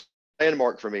 this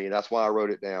landmark for me, and that's why I wrote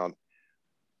it down.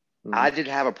 I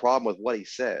didn't have a problem with what he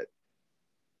said.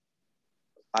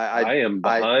 I am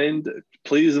behind.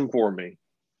 Please inform me.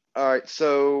 All right.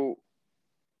 So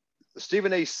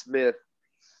Stephen A. Smith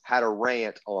had a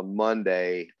rant on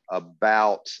Monday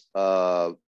about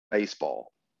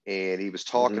baseball. And he was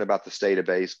talking about the state of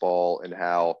baseball and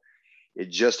how it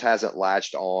just hasn't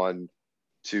latched on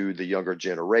to the younger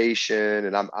generation.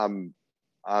 And I'm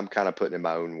kind of putting in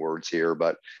my own words here,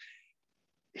 but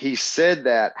he said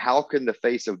that how can the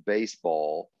face of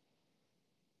baseball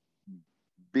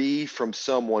be from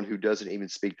someone who doesn't even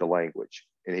speak the language?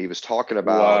 And he was talking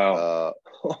about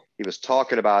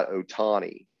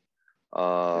Ohtani.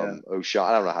 O'Shawn,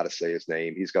 I don't know how to say his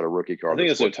name. He's got a rookie card. I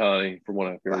think it's Ohtani, from what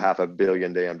I've heard. $500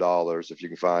 million if you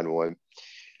can find one.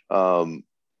 And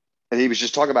he was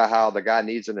just talking about how the guy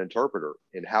needs an interpreter,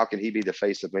 and how can he be the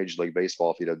face of Major League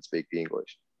Baseball if he doesn't speak the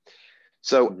English?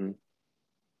 So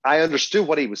I understood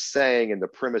what he was saying and the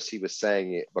premise he was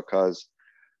saying it, because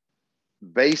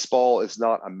baseball is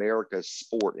not America's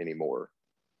sport anymore.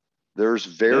 There's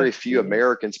very few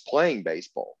Americans playing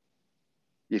baseball.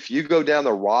 If you go down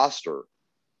the roster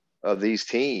of these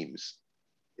teams,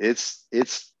 it's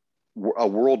a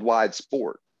worldwide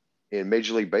sport. And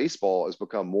Major League Baseball has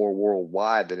become more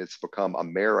worldwide than it's become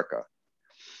America.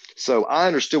 So I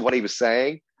understood what he was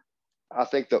saying. I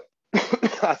think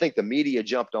the media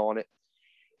jumped on it,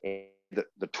 and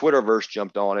the Twitterverse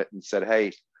jumped on it and said,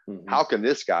 hey, how can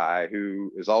this guy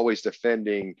who is always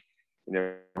defending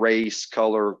race,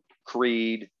 color,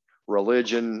 creed,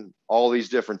 religion, all these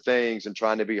different things, and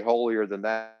trying to be holier than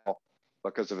that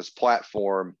because of his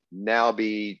platform, now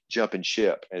be jumping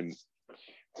ship. And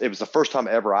it was the first time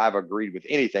ever I've agreed with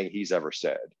anything he's ever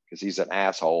said, because he's an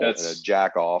asshole and a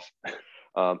jack off.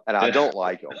 And I don't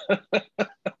like him.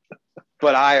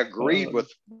 But I agreed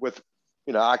with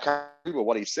I kind of agree with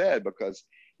what he said, because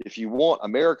if you want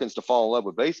Americans to fall in love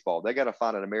with baseball, they got to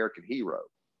find an American hero.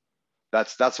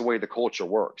 That's the way the culture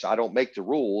works. I don't make the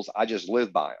rules. I just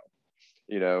live by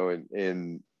them,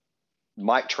 and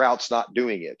Mike Trout's not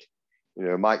doing it.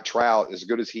 Mike Trout, as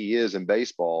good as he is in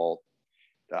baseball,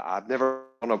 I've never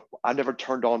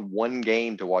turned on one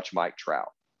game to watch Mike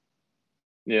Trout.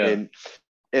 Yeah. And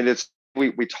it's,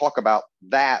 we talk about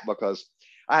that because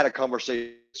I had a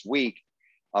conversation this week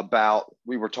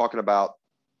we were talking about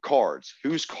cards.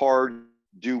 Whose card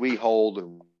do we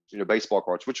hold? Baseball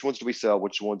cards. Which ones do we sell?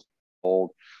 Which ones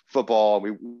hold? Football.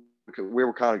 We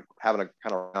were kind of having a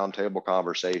kind of round table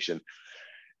conversation.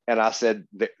 And I said,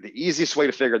 the easiest way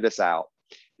to figure this out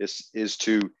is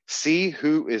to see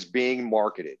who is being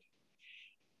marketed.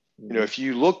 If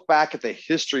you look back at the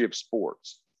history of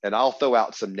sports, and I'll throw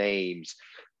out some names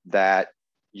that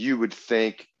you would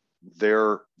think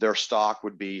their stock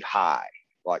would be high,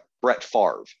 like Brett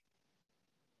Favre.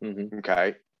 Mm-hmm.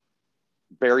 Okay.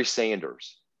 Barry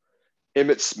Sanders,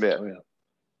 Emmitt Smith. Oh,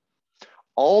 yeah.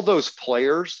 All those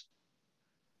players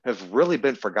have really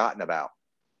been forgotten about.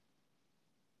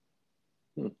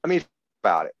 I mean,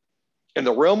 about it. In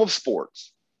the realm of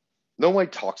sports, nobody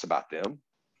talks about them.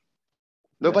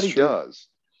 Nobody does.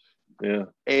 Yeah.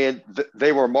 And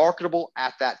they were marketable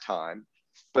at that time,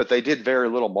 but they did very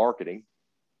little marketing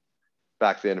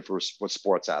back then with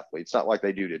sports athletes, not like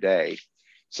they do today.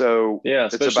 So yeah,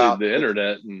 especially the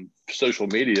internet and social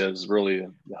media is really a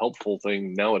helpful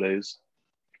thing nowadays.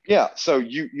 Yeah. So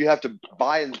you have to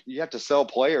buy and you have to sell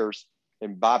players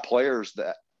and buy players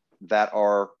that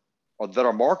are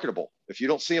marketable. If you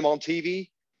don't see them on TV,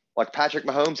 like Patrick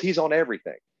Mahomes, he's on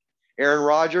everything. Aaron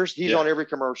Rodgers, he's on every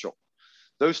commercial.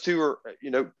 Those two are,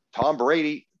 Tom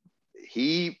Brady,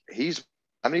 he's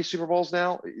how many Super Bowls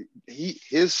now?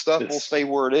 His stuff will stay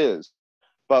where it is.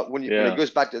 But when it goes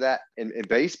back to that in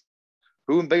baseball,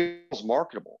 who in baseball is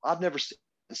marketable? I've never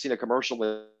seen a commercial,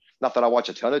 not that I watch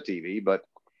a ton of TV, but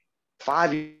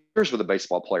 5 years with a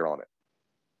baseball player on it.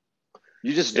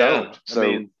 You just don't.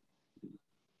 So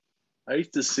I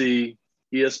used to see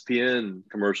ESPN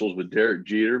commercials with Derek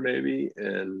Jeter maybe,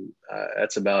 and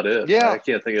that's about it. Yeah. I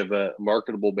can't think of a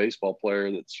marketable baseball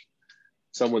player that's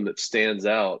someone that stands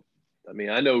out. I mean,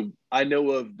 I know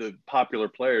of the popular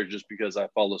players just because I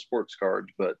follow sports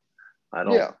cards, but I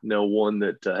don't know one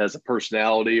that has a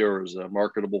personality or is a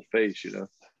marketable face.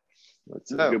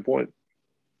 That's a good point.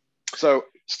 So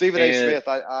Stephen A. Smith,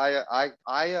 I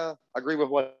agree with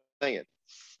what you're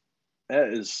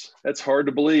saying. That's hard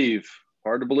to believe.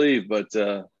 But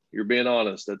you're being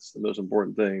honest. That's the most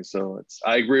important thing. So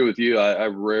I agree with you.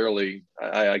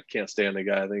 I can't stand the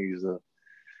guy. I think he's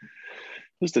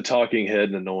just a talking head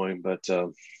and annoying. But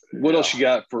what else you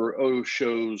got for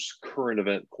Show's current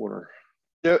event corner?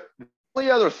 The only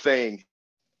other thing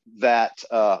that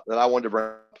I wanted to bring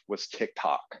up was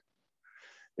TikTok.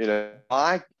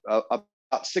 About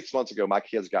 6 months ago, my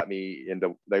kids got me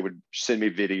into. They would send me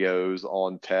videos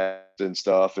on text and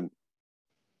stuff, and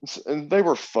they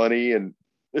were funny. And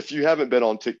if you haven't been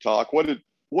on TikTok, what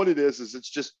it is it's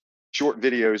just short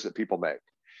videos that people make.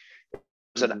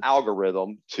 There's an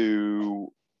algorithm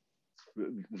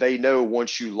they know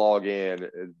once you log in,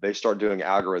 they start doing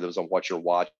algorithms on what you're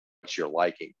watching, what you're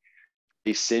liking.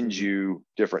 They send you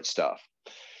different stuff.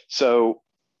 So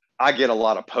I get a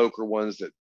lot of poker ones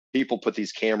that people put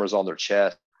these cameras on their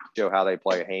chest, show how they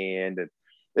play a hand. And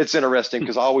it's interesting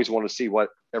because I always want to see what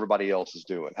everybody else is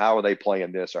doing. How are they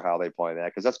playing this or how are they playing that?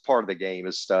 Because that's part of the game,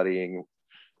 is studying,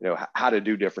 how to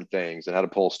do different things and how to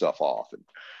pull stuff off. And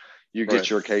you get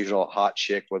your occasional hot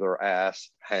chick with her ass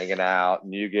hanging out,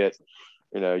 and you get,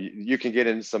 you can get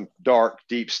into some dark,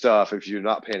 deep stuff if you're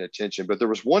not paying attention. But there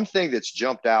was one thing that's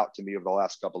jumped out to me over the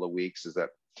last couple of weeks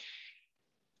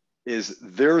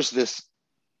there's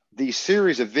these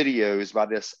series of videos by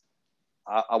this,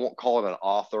 I won't call it an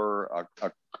author,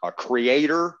 a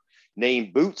creator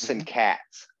named Boots and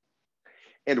Cats.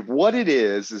 And what it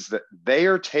is that they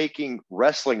are taking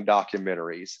wrestling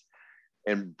documentaries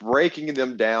and breaking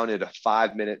them down into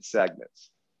 5-minute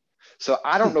segments. So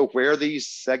I don't know where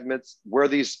these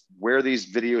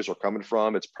videos are coming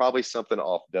from. It's probably something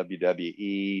off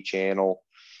WWE channel,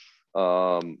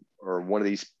 or one of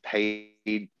these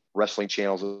paid wrestling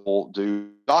channels that will do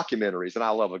documentaries. And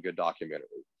I love a good documentary.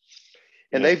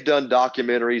 And they've done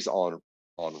documentaries on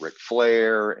on Ric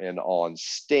Flair and on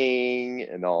Sting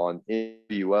and on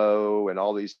NWO and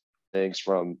all these things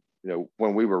from,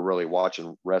 when we were really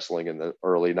watching wrestling in the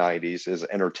early 90s as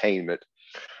entertainment,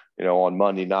 on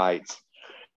Monday nights.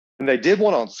 And they did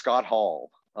one on Scott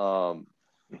Hall. Some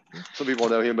people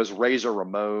know him as Razor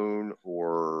Ramon,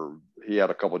 or he had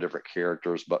a couple of different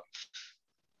characters. But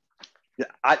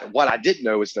what I didn't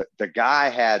know is that the guy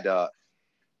had,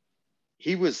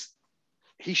 he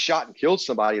shot and killed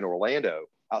somebody in Orlando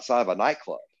outside of a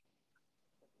nightclub.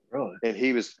 Really? And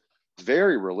he was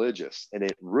very religious, and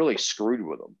it really screwed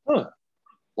with him. Huh.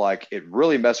 Like, it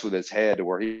really messed with his head to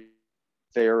where he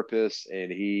therapist, and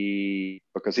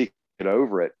because he got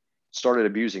over it, started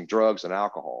abusing drugs and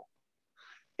alcohol.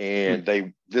 And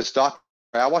I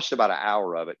watched about an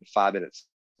hour of it in 5 minutes.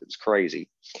 It was crazy.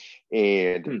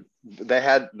 And they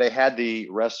had the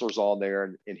wrestlers on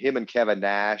there, and him and Kevin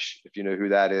Nash, if you know who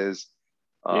that is,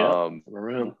 were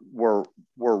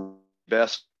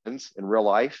best friends in real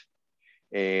life.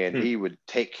 And he would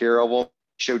take care of them,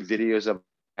 showed videos of him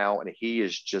now, and he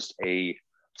is just a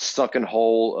sunken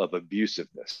hole of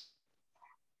abusiveness.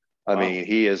 I mean,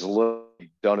 he has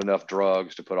literally done enough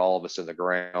drugs to put all of us in the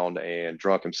ground and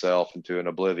drunk himself into an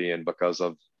oblivion because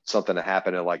of something that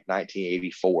happened in like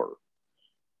 1984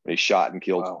 when he shot and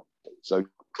killed. Wow.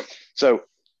 So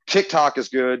TikTok is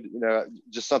good,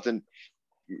 just something,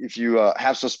 if you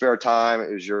have some spare time,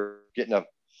 as you're getting a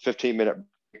 15-minute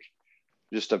break,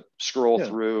 just to scroll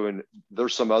through. And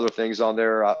there's some other things on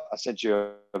there. I sent you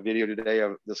a video today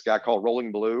of this guy called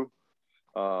Rolling Blue.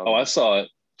 I saw it.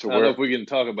 I don't know if we can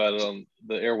talk about it on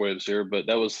the airwaves here, but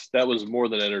that was more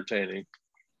than entertaining.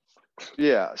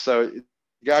 Yeah. So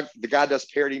the guy does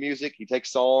parody music. He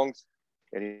takes songs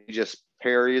and he just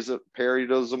parodies them.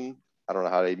 I don't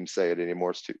know how to even say it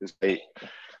anymore. It's late.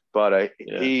 But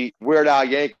Weird Al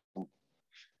Yankovic,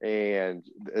 and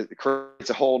it creates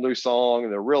a whole new song,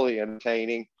 and they're really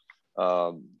entertaining.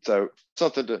 So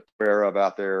something to aware of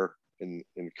out there in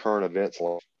current events.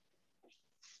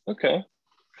 Okay.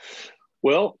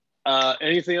 Well,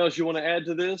 anything else you want to add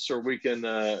to this, or we can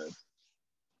end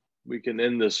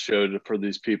this show for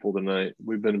these people tonight?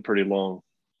 We've been pretty long.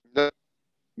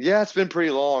 Yeah, it's been pretty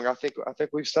long. I think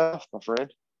we've stopped, my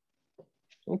friend.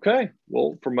 Okay.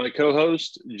 Well, for my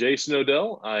co-host, Jason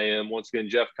Odell, I am once again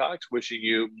Jeff Cox, wishing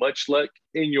you much luck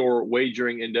in your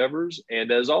wagering endeavors.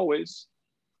 And as always,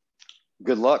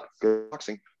 good luck. Good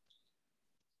boxing.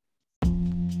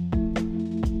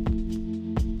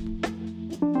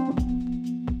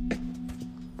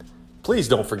 Please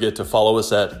don't forget to follow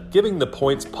us at Giving the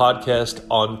Points Podcast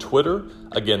on Twitter.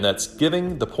 Again, that's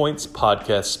Giving the Points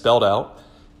Podcast spelled out.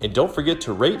 And don't forget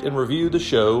to rate and review the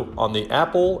show on the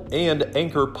Apple and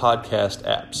Anchor podcast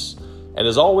apps. And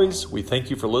as always, we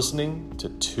thank you for listening to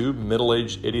two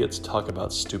middle-aged idiots talk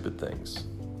about stupid things.